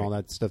 2000s and all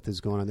that stuff that's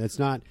going on. It's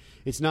not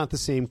the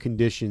same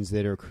conditions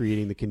that are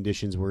creating the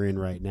conditions we're in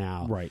right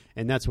now. Right.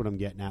 And that's what I'm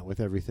getting at with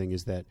everything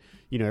is that,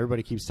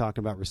 everybody keeps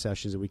talking about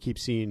recessions and we keep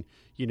seeing,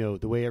 the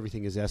way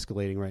everything is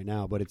escalating right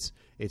now, but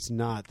it's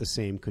not the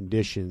same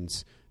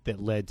conditions that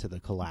led to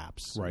the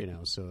collapse. Right.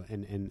 So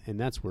and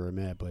that's where I'm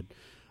at. But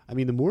I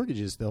mean the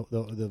mortgages,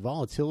 the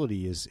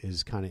volatility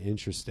is kind of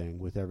interesting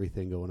with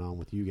everything going on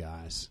with you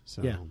guys.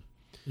 So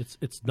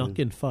It's Nuck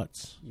and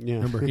Futz. Yeah.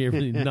 Remember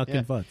hearing Nuck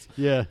and Futz?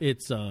 Yeah.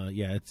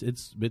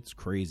 It's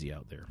crazy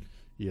out there.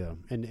 Yeah,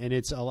 and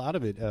it's a lot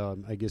of it.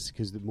 I guess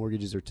because the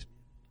mortgages are,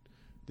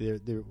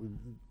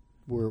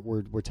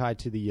 we're tied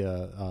to the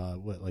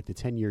the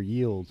 10-year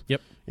yield.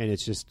 Yep. And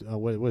it's just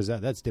what is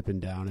that? That's dipping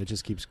down. It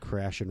just keeps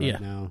crashing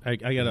right now. I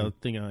got a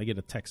thing. I get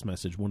a text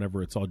message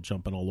whenever it's all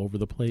jumping all over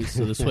the place.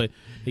 So this way,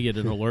 I get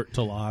an alert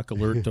to lock,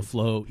 alert to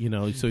float.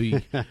 So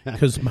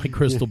because my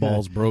crystal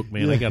ball's broke,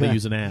 man, I got to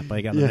use an app.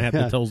 I got an app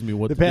that tells me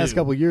what the to do. past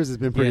couple of years has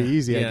been pretty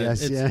easy, I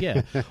guess.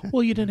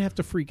 Well, you didn't have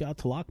to freak out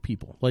to lock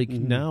people. Like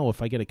now,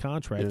 if I get a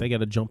contract, I got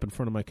to jump in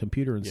front of my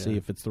computer and see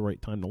if it's the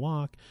right time to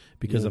lock.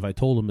 Because if I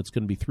told them it's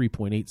going to be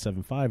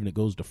 3.875 and it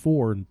goes to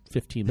 4 in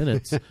 15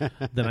 minutes,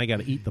 then I got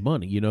to eat the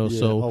money.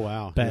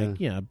 So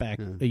back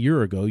a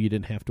year ago, you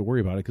didn't have to worry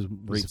about it because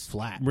rates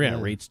flat.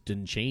 Yeah, rates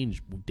didn't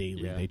change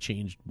daily. They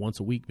changed once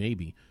a week,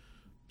 maybe.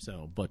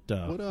 So, but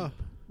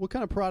what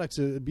kind of products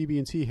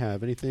BB&T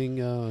have?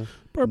 Anything?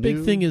 Our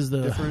big thing is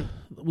different?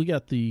 We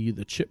got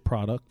the chip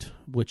product,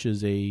 which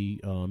is a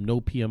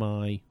no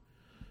PMI.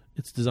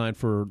 It's designed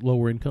for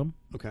lower income.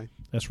 Okay,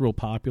 that's real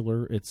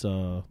popular. It's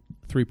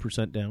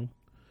 3% down.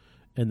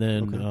 And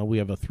then we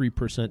have a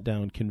 3%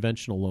 down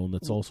conventional loan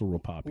that's also real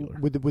popular.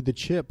 With the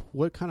chip,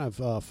 what kind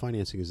of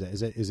financing is that?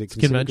 Is it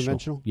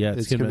conventional? Yeah,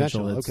 it's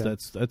conventional. Okay.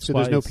 That's so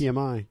why there's no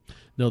PMI.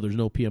 No, there's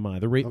no PMI.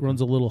 The rate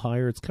runs a little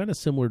higher. It's kind of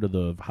similar to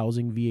the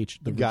housing the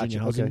Virginia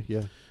housing. Okay,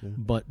 yeah.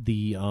 But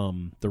the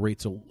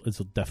rates is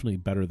definitely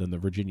better than the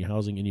Virginia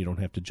housing, and you don't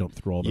have to jump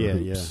through all the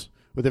hoops. Yeah.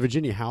 Well, the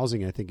Virginia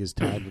housing, I think, is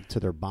tied to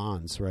their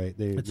bonds, right?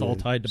 It's all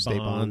tied to state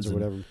bonds or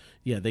whatever.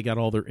 Yeah, they got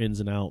all their ins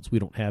and outs. We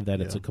don't have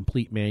that. It's a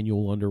complete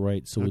manual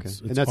underwrite, so it's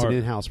and that's hard. An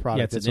in-house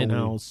product. Yeah, it's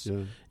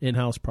an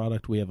in-house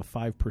product. We have a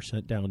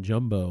 5% down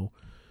jumbo.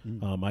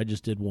 I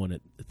just did one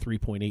at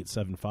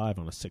 3.875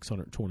 on a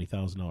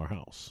 $620,000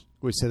 house.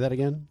 Wait, say that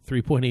again?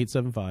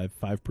 3.875,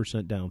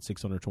 5% down,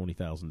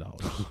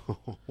 $620,000.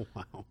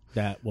 Wow,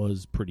 that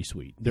was pretty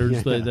sweet.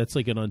 That's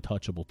like an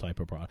untouchable type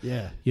of product.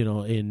 Yeah,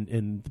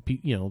 and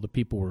the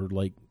people were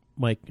like,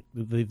 Mike,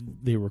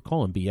 they were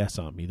calling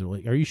BS on me. They're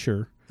like, "Are you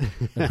sure?"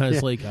 And I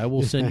was like,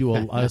 "I'll send you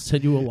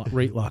a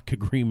rate lock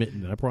agreement,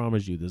 and I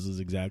promise you, this is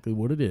exactly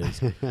what it is."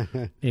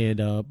 And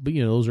but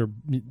those are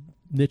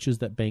niches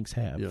that banks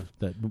have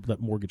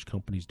that mortgage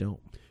companies don't.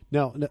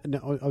 Now,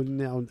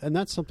 and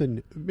that's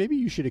something. Maybe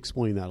you should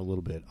explain that a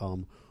little bit.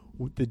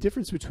 The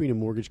difference between a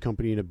mortgage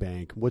company and a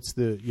bank. What's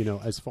the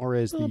as far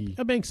as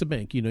a bank's a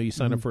bank. You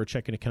sign up for a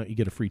checking account, you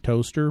get a free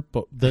toaster.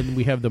 But then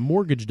we have the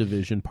mortgage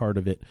division part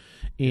of it,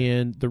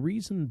 and the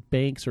reason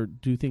banks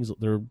do things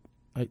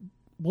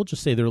we'll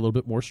just say they're a little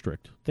bit more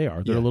strict. They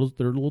are. They're a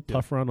little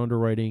tougher on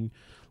underwriting.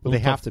 Well, they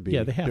have to be.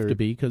 Yeah, they have to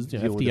be because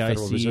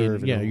FDIC.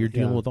 And, you're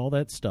dealing with all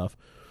that stuff.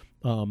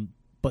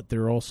 But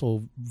they're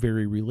also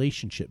very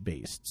relationship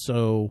based.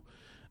 So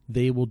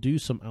they will do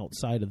some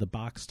outside of the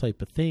box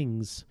type of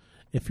things.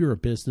 If you're a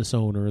business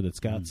owner that's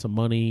got some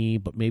money,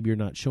 but maybe you're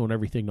not showing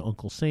everything to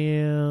Uncle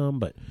Sam,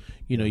 but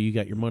you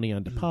got your money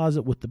on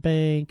deposit with the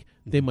bank,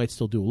 they might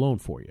still do a loan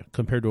for you.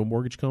 Compared to a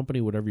mortgage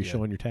company, whatever you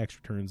show on your tax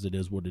returns, it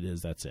is what it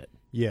is. That's it.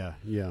 Yeah.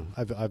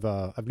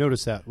 I've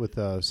noticed that with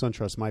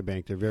SunTrust, my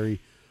bank. They're very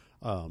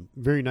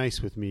very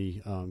nice with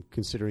me,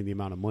 considering the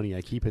amount of money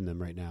I keep in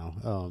them right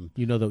now.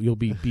 You know that you'll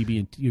be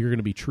you're going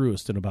to be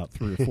Truist in about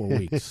 3 or 4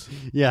 weeks.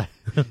 Yeah,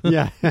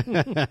 yeah.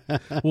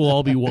 We'll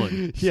all be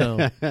one.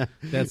 So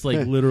that's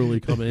like literally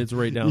coming. It's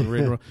right down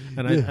right around.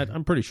 And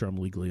I'm pretty sure I'm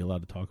legally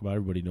allowed to talk about it.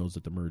 Everybody knows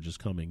that the merge is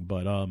coming.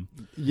 But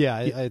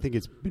I think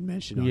it's been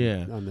mentioned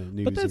on the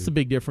news. But that's the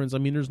big difference. I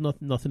mean, there's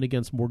nothing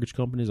against mortgage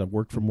companies. I've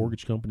worked for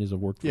mortgage companies. I've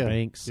worked for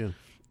banks. Yeah.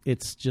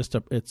 It's just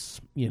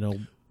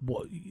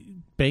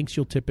banks,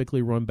 you'll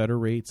typically run better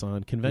rates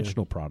on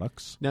conventional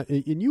products. Now,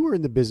 and you were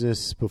in the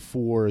business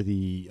before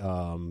the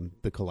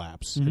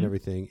collapse and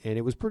everything, and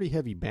it was pretty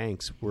heavy.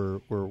 Banks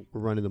were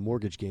running the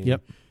mortgage game.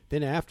 Yep.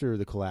 Then after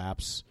the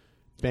collapse,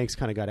 banks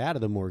kind of got out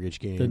of the mortgage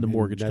game. Then the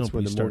mortgage that's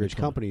when the mortgage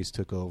coming. companies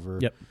took over.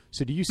 Yep.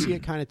 So do you see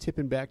it kind of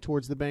tipping back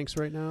towards the banks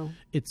right now?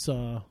 It's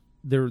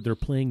they're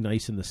playing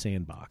nice in the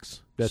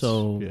sandbox. That's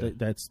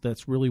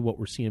really what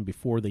we're seeing.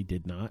 Before they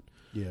did not.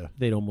 Yeah,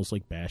 they'd almost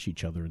like bash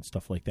each other and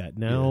stuff like that.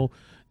 Now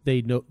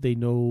they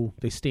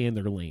stay in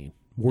their lane.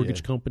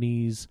 Mortgage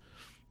companies,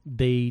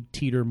 they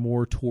teeter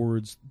more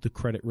towards the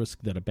credit risk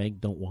that a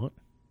bank don't want,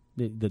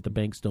 that the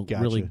banks don't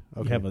really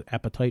have an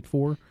appetite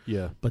for.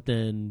 Yeah, but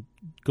then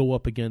go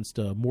up against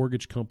a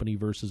mortgage company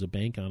versus a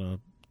bank on a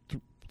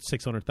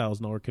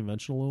 $600,000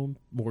 conventional loan.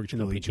 Mortgage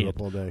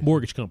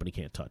company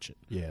can't touch it.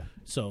 Yeah,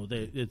 so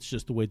it's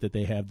just the way that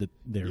they have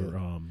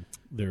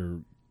their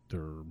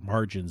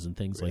margins and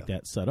things like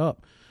that set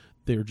up.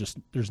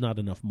 There's not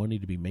enough money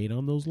to be made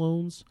on those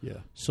loans. Yeah.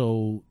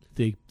 So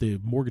the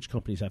mortgage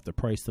companies have to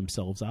price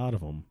themselves out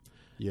of them.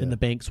 Yeah. And the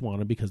banks want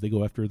them because they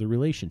go after the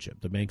relationship.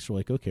 The banks are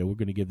like, okay, we're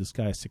going to give this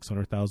guy a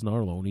 $600,000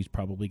 loan. He's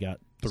probably got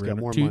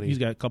more money. He's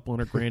got a couple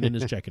 $100,000 in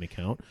his checking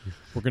account.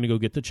 We're going to go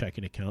get the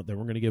checking account. Then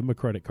we're going to give him a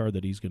credit card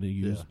that he's going to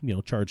use,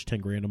 charge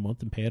 $10,000 a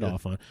month and pay it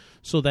off on.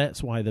 So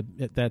that's why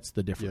that's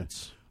the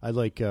difference. Yeah. I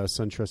like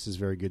SunTrust is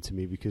very good to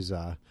me because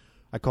I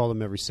call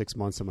them every 6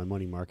 months on my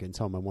money market and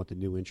tell them I want the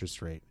new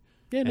interest rate.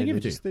 Yeah,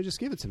 and they just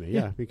give it to me.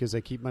 Yeah, because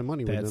I keep my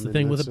money with them. That's the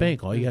thing with a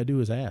bank. All you got to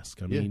do is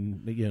ask. I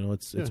mean,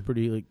 it's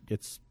pretty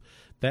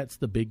that's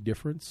the big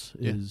difference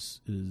is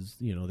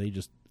they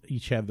just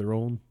each have their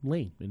own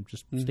lane and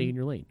just stay in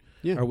your lane.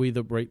 Yeah. Are we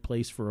the right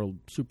place for a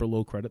super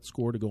low credit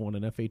score to go on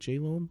an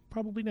FHA loan?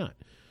 Probably not.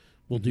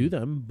 We'll do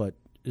them, but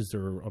is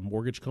there a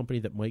mortgage company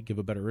that might give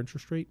a better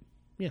interest rate?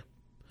 Yeah.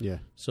 Yeah.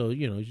 So,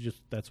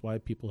 that's why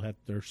people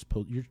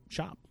you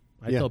shop.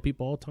 I tell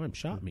people all the time,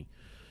 shop me.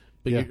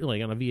 But you're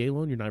like on a VA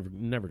loan, you're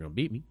never going to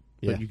beat me.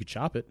 But you could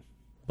shop it.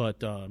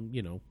 But on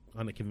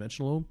a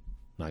conventional loan,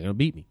 not going to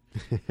beat me.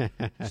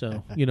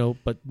 So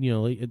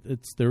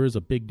there is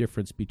a big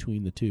difference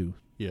between the two.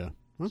 Yeah.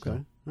 Okay.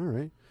 So. All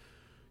right.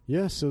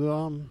 Yeah.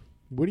 So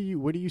what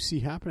do you see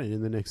happening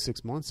in the next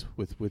 6 months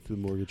with the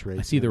mortgage rates?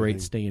 I see the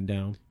rates staying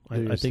down.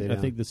 I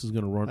think this is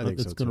going to run.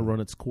 It's going to run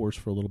its course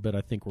for a little bit.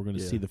 I think we're going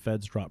to see the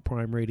Feds drop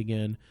prime rate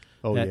again.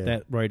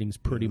 That writing's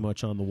pretty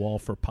much on the wall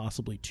for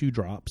possibly 2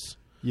 drops.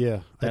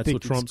 Yeah, that's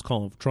what Trump's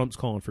calling. Trump's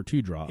calling for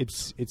 2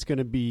 drops. It's going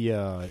to be,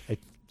 and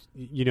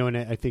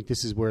I think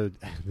this is where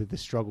the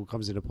struggle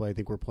comes into play. I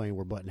think we're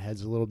butting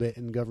heads a little bit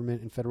in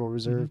government and Federal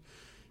Reserve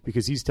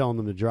because he's telling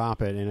them to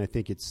drop it, and I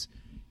think it's,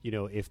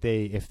 if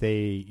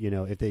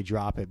they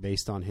drop it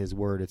based on his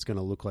word, it's going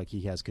to look like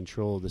he has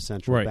control of the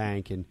central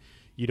bank, and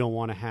you don't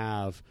want to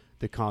have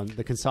the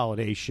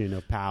consolidation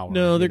of power.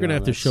 No, they're going to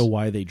have to show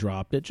why they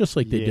dropped it, just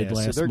like they did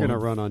last month. So they're going to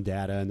run on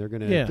data, and they're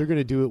going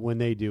to do it when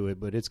they do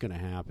it, but it's going to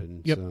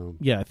happen. Yep. So.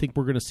 Yeah, I think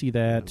we're going to see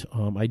that.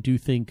 I do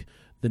think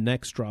the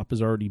next drop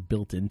is already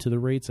built into the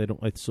rates.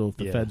 So if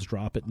the Feds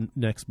drop it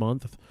next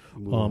month,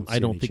 I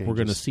don't think we're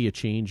going to see a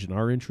change in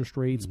our interest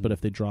rates. But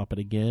if they drop it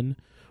again,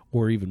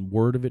 or even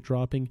word of it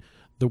dropping,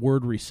 the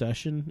word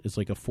recession is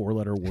like a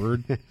 4-letter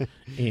word,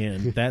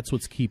 and that's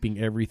what's keeping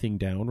everything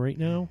down right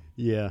now.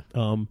 Yeah.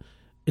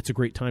 It's a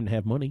great time to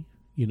have money,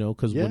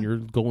 because when you're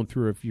going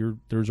through,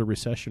 there's a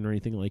recession or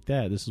anything like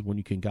that, this is when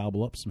you can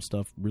gobble up some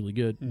stuff really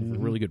good for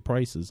really good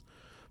prices.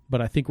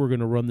 But I think we're going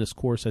to run this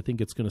course. I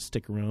think it's going to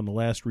stick around. The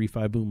last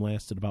refi boom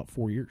lasted about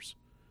 4 years.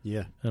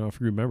 Yeah, I don't know if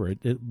you remember it.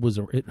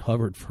 It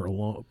hovered for a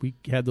long. We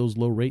had those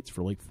low rates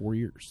for like 4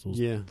 years.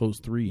 Those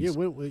threes.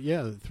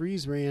 The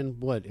threes ran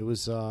what? It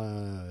was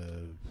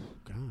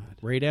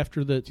right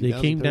after they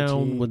came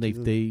down when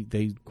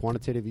they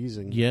quantitative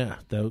easing. Yeah,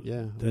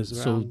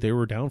 so they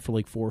were down for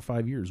like 4 or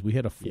 5 years. We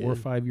had a 4 or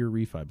 5 year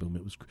refi boom.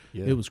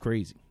 It was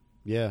crazy.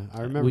 Yeah,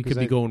 I remember. We could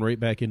be going right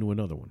back into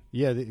another one.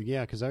 Yeah,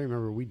 because I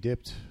remember we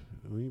dipped.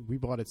 We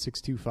bought at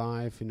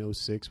 6.25 in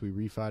 06. We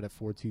refied at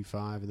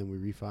 4.25, and then we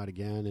refied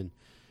again. And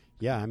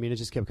yeah, I mean, it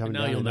just kept coming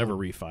down. Now you'll never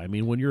refi. I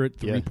mean, when you're at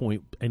 3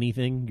 point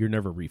anything, you're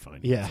never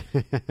refining. Yeah,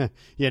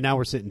 yeah. Now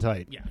we're sitting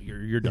tight. Yeah,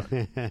 you're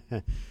done.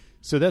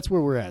 So that's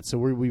where we're at. So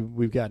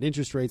we've got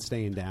interest rates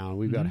staying down.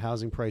 We've got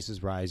housing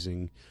prices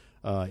rising,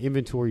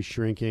 inventory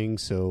shrinking.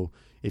 So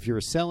if you're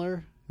a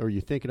seller or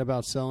you're thinking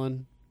about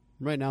selling,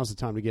 right now is the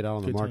time to get out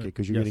on the market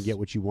because you're going to get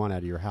what you want out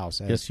of your house.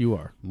 Yes, you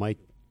are. Mike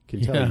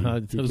can tell you.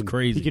 That was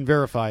crazy. He can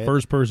verify it.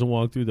 First person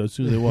walked through, as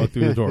soon as they walked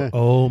through the door,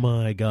 oh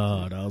my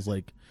God. I was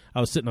like, I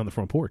was sitting on the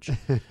front porch.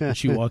 And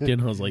she walked in,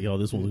 I was like, oh,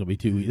 this is going to be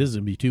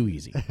too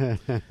easy.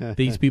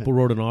 These people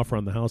wrote an offer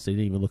on the house. They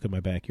didn't even look at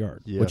my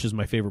backyard, which is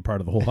my favorite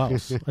part of the whole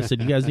house. I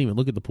said, you guys didn't even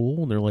look at the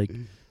pool? And they're like,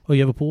 oh,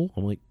 you have a pool?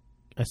 I'm like,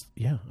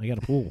 yeah, I got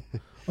a pool.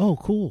 Oh,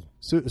 cool.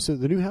 So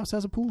the new house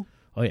has a pool?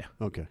 Oh, yeah.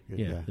 Okay. Good,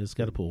 yeah, it's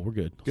got a pool. We're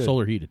good. Good.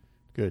 Solar heated.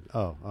 Good.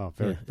 Oh,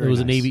 very, yeah. very It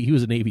was nice. He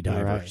was a Navy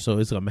diver, right. so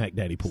it's a Mac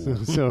Daddy pool.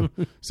 So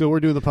we're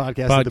doing the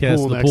podcast at the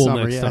pool next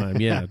summer. Time.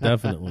 Yeah,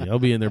 definitely. I'll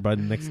be in there by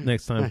the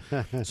next time.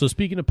 So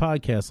speaking of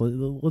podcasts,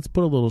 let's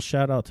put a little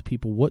shout out to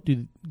people. What do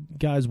you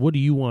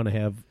want to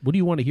have? What do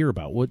you want to hear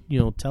about?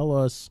 Tell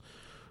us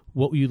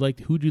what you'd like.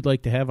 Who'd you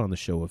like to have on the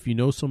show? If you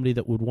know somebody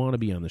that would want to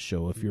be on the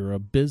show, if you're a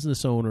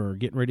business owner or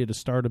getting ready to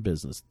start a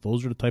business,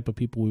 those are the type of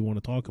people we want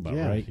to talk about,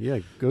 right?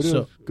 Yeah. Go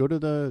to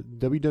the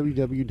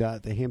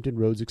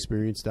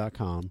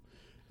www.thehamptonroadsexperience.com.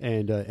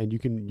 And you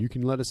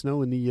can let us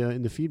know in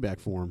the feedback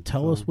form.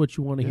 Tell us what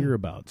you want to hear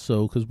about.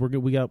 So because we're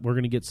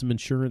gonna get some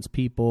insurance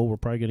people. We're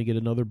probably gonna get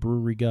another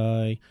brewery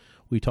guy.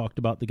 We talked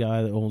about the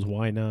guy that owns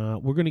Why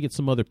Not. We're gonna get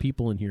some other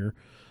people in here.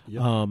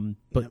 Yep.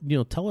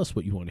 Tell us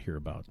what you want to hear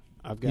about.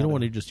 You don't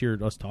want to just hear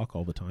us talk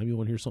all the time. You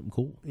want to hear something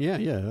cool. Yeah.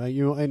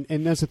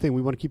 And that's the thing.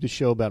 We want to keep the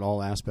show about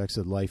all aspects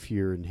of life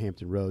here in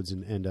Hampton Roads.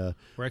 And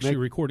we're actually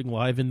recording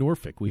live in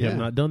Norfolk. We have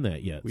not done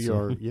that yet. We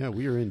are in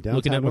downtown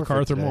looking at Norfolk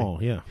MacArthur today. Mall.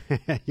 Yeah.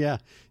 Yeah.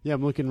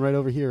 I'm looking right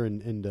over here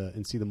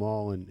and see the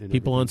mall and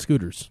people on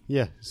scooters.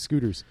 Yeah,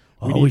 scooters.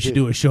 We should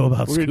do a show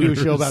about scooters. We're going to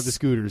do a show about the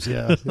scooters,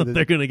 yeah.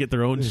 They're going to get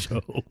their own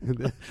show.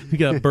 We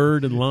got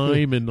Bird and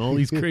Lime and all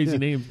these crazy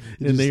names.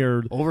 And they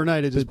are...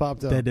 Overnight, it just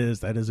popped up. That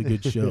is a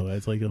good show.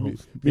 It's like me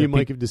and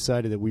Mike have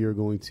decided that we are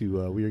going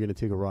to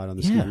take a ride on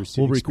the scooters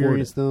to we'll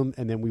experience them,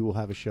 and then we will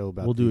have a show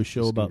about We'll do a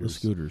show about the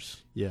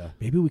scooters. Yeah.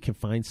 Maybe we can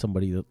find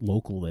somebody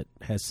local that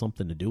has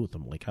something to do with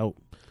them. Like how...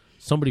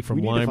 Somebody from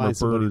we need Lime to find or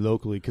somebody Bird.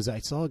 locally, because I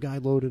saw a guy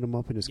loading him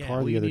up in his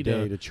car the other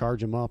day to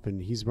charge him up, and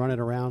he's running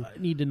around. I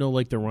need to know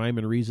like the rhyme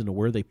and reason of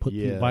where they put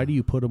them. Why do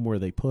you put them where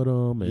they put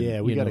them?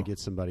 And, we got to get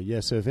somebody.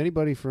 Yeah, so if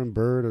anybody from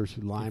Bird or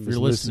Lime is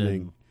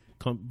listening,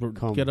 come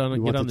get on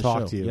the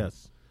talk show. To you.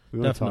 Yes, we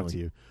want to talk to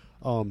you.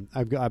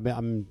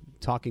 I'm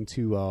talking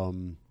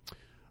to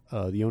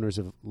the owners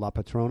of La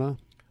Patrona.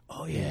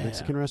 Oh yeah,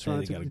 Mexican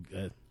restaurant.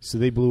 So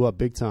they blew up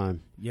big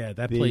time. Yeah,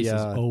 that place is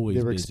always.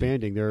 They're busy.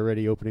 Expanding. They're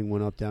already opening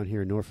one up down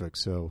here in Norfolk.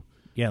 So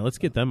yeah, let's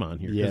get them on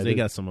here because they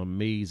got some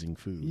amazing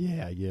food.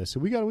 Yeah.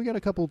 So we got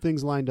a couple of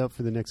things lined up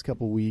for the next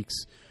couple of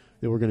weeks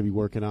that we're going to be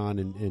working on.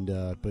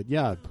 But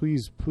yeah,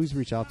 please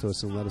reach out to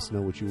us and let us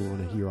know what you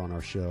want to hear on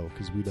our show,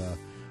 because we'd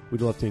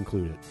love to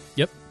include it.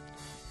 Yep.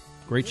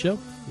 Great show.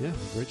 Yeah,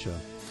 great show.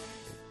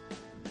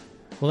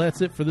 Well, that's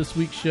it for this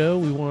week's show.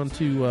 We want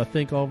to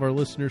thank all of our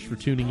listeners for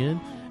tuning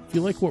in. If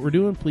you like what we're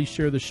doing, please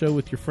share the show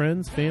with your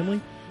friends, family.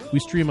 We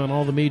stream on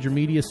all the major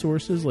media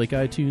sources like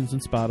iTunes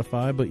and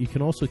Spotify, but you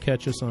can also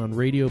catch us on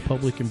Radio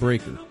Public and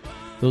Breaker.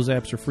 Those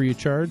apps are free of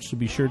charge, so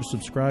be sure to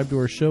subscribe to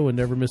our show and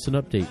never miss an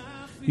update.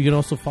 You can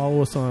also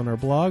follow us on our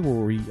blog, where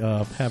we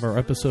have our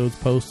episodes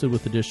posted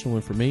with additional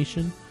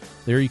information.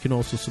 There you can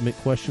also submit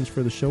questions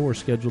for the show or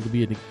schedule to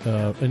be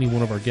any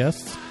one of our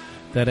guests.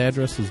 That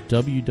address is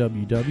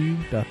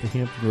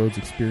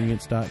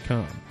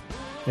www.thehamptonroadsexperience.com.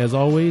 As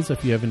always,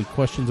 if you have any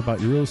questions about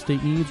your real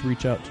estate needs,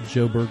 reach out to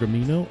Joe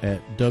Bergamino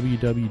at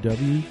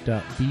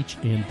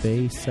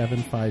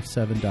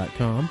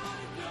www.beachandbay757.com.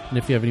 And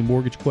if you have any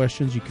mortgage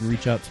questions, you can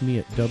reach out to me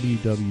at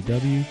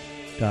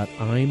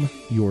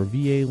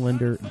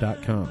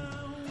www.imyourvalender.com.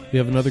 We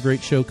have another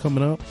great show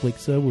coming up. Like I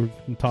said, we're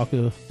going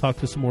to talk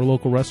to some more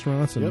local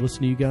restaurants and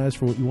listen to you guys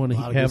for what you want to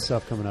have. Good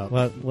stuff coming up.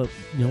 Let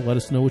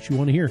us know what you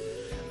want to hear.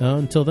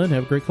 Until then,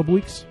 have a great couple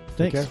weeks.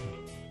 Thanks. Take care.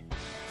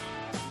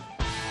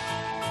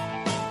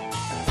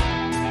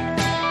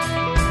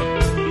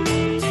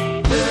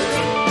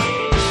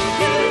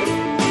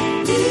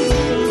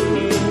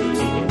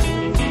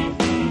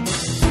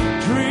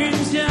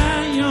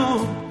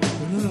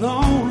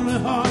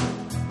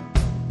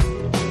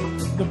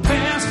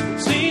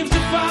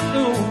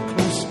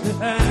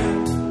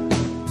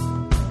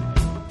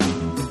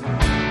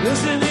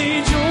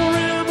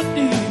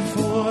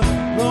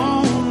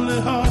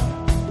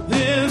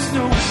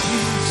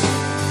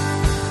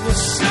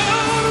 So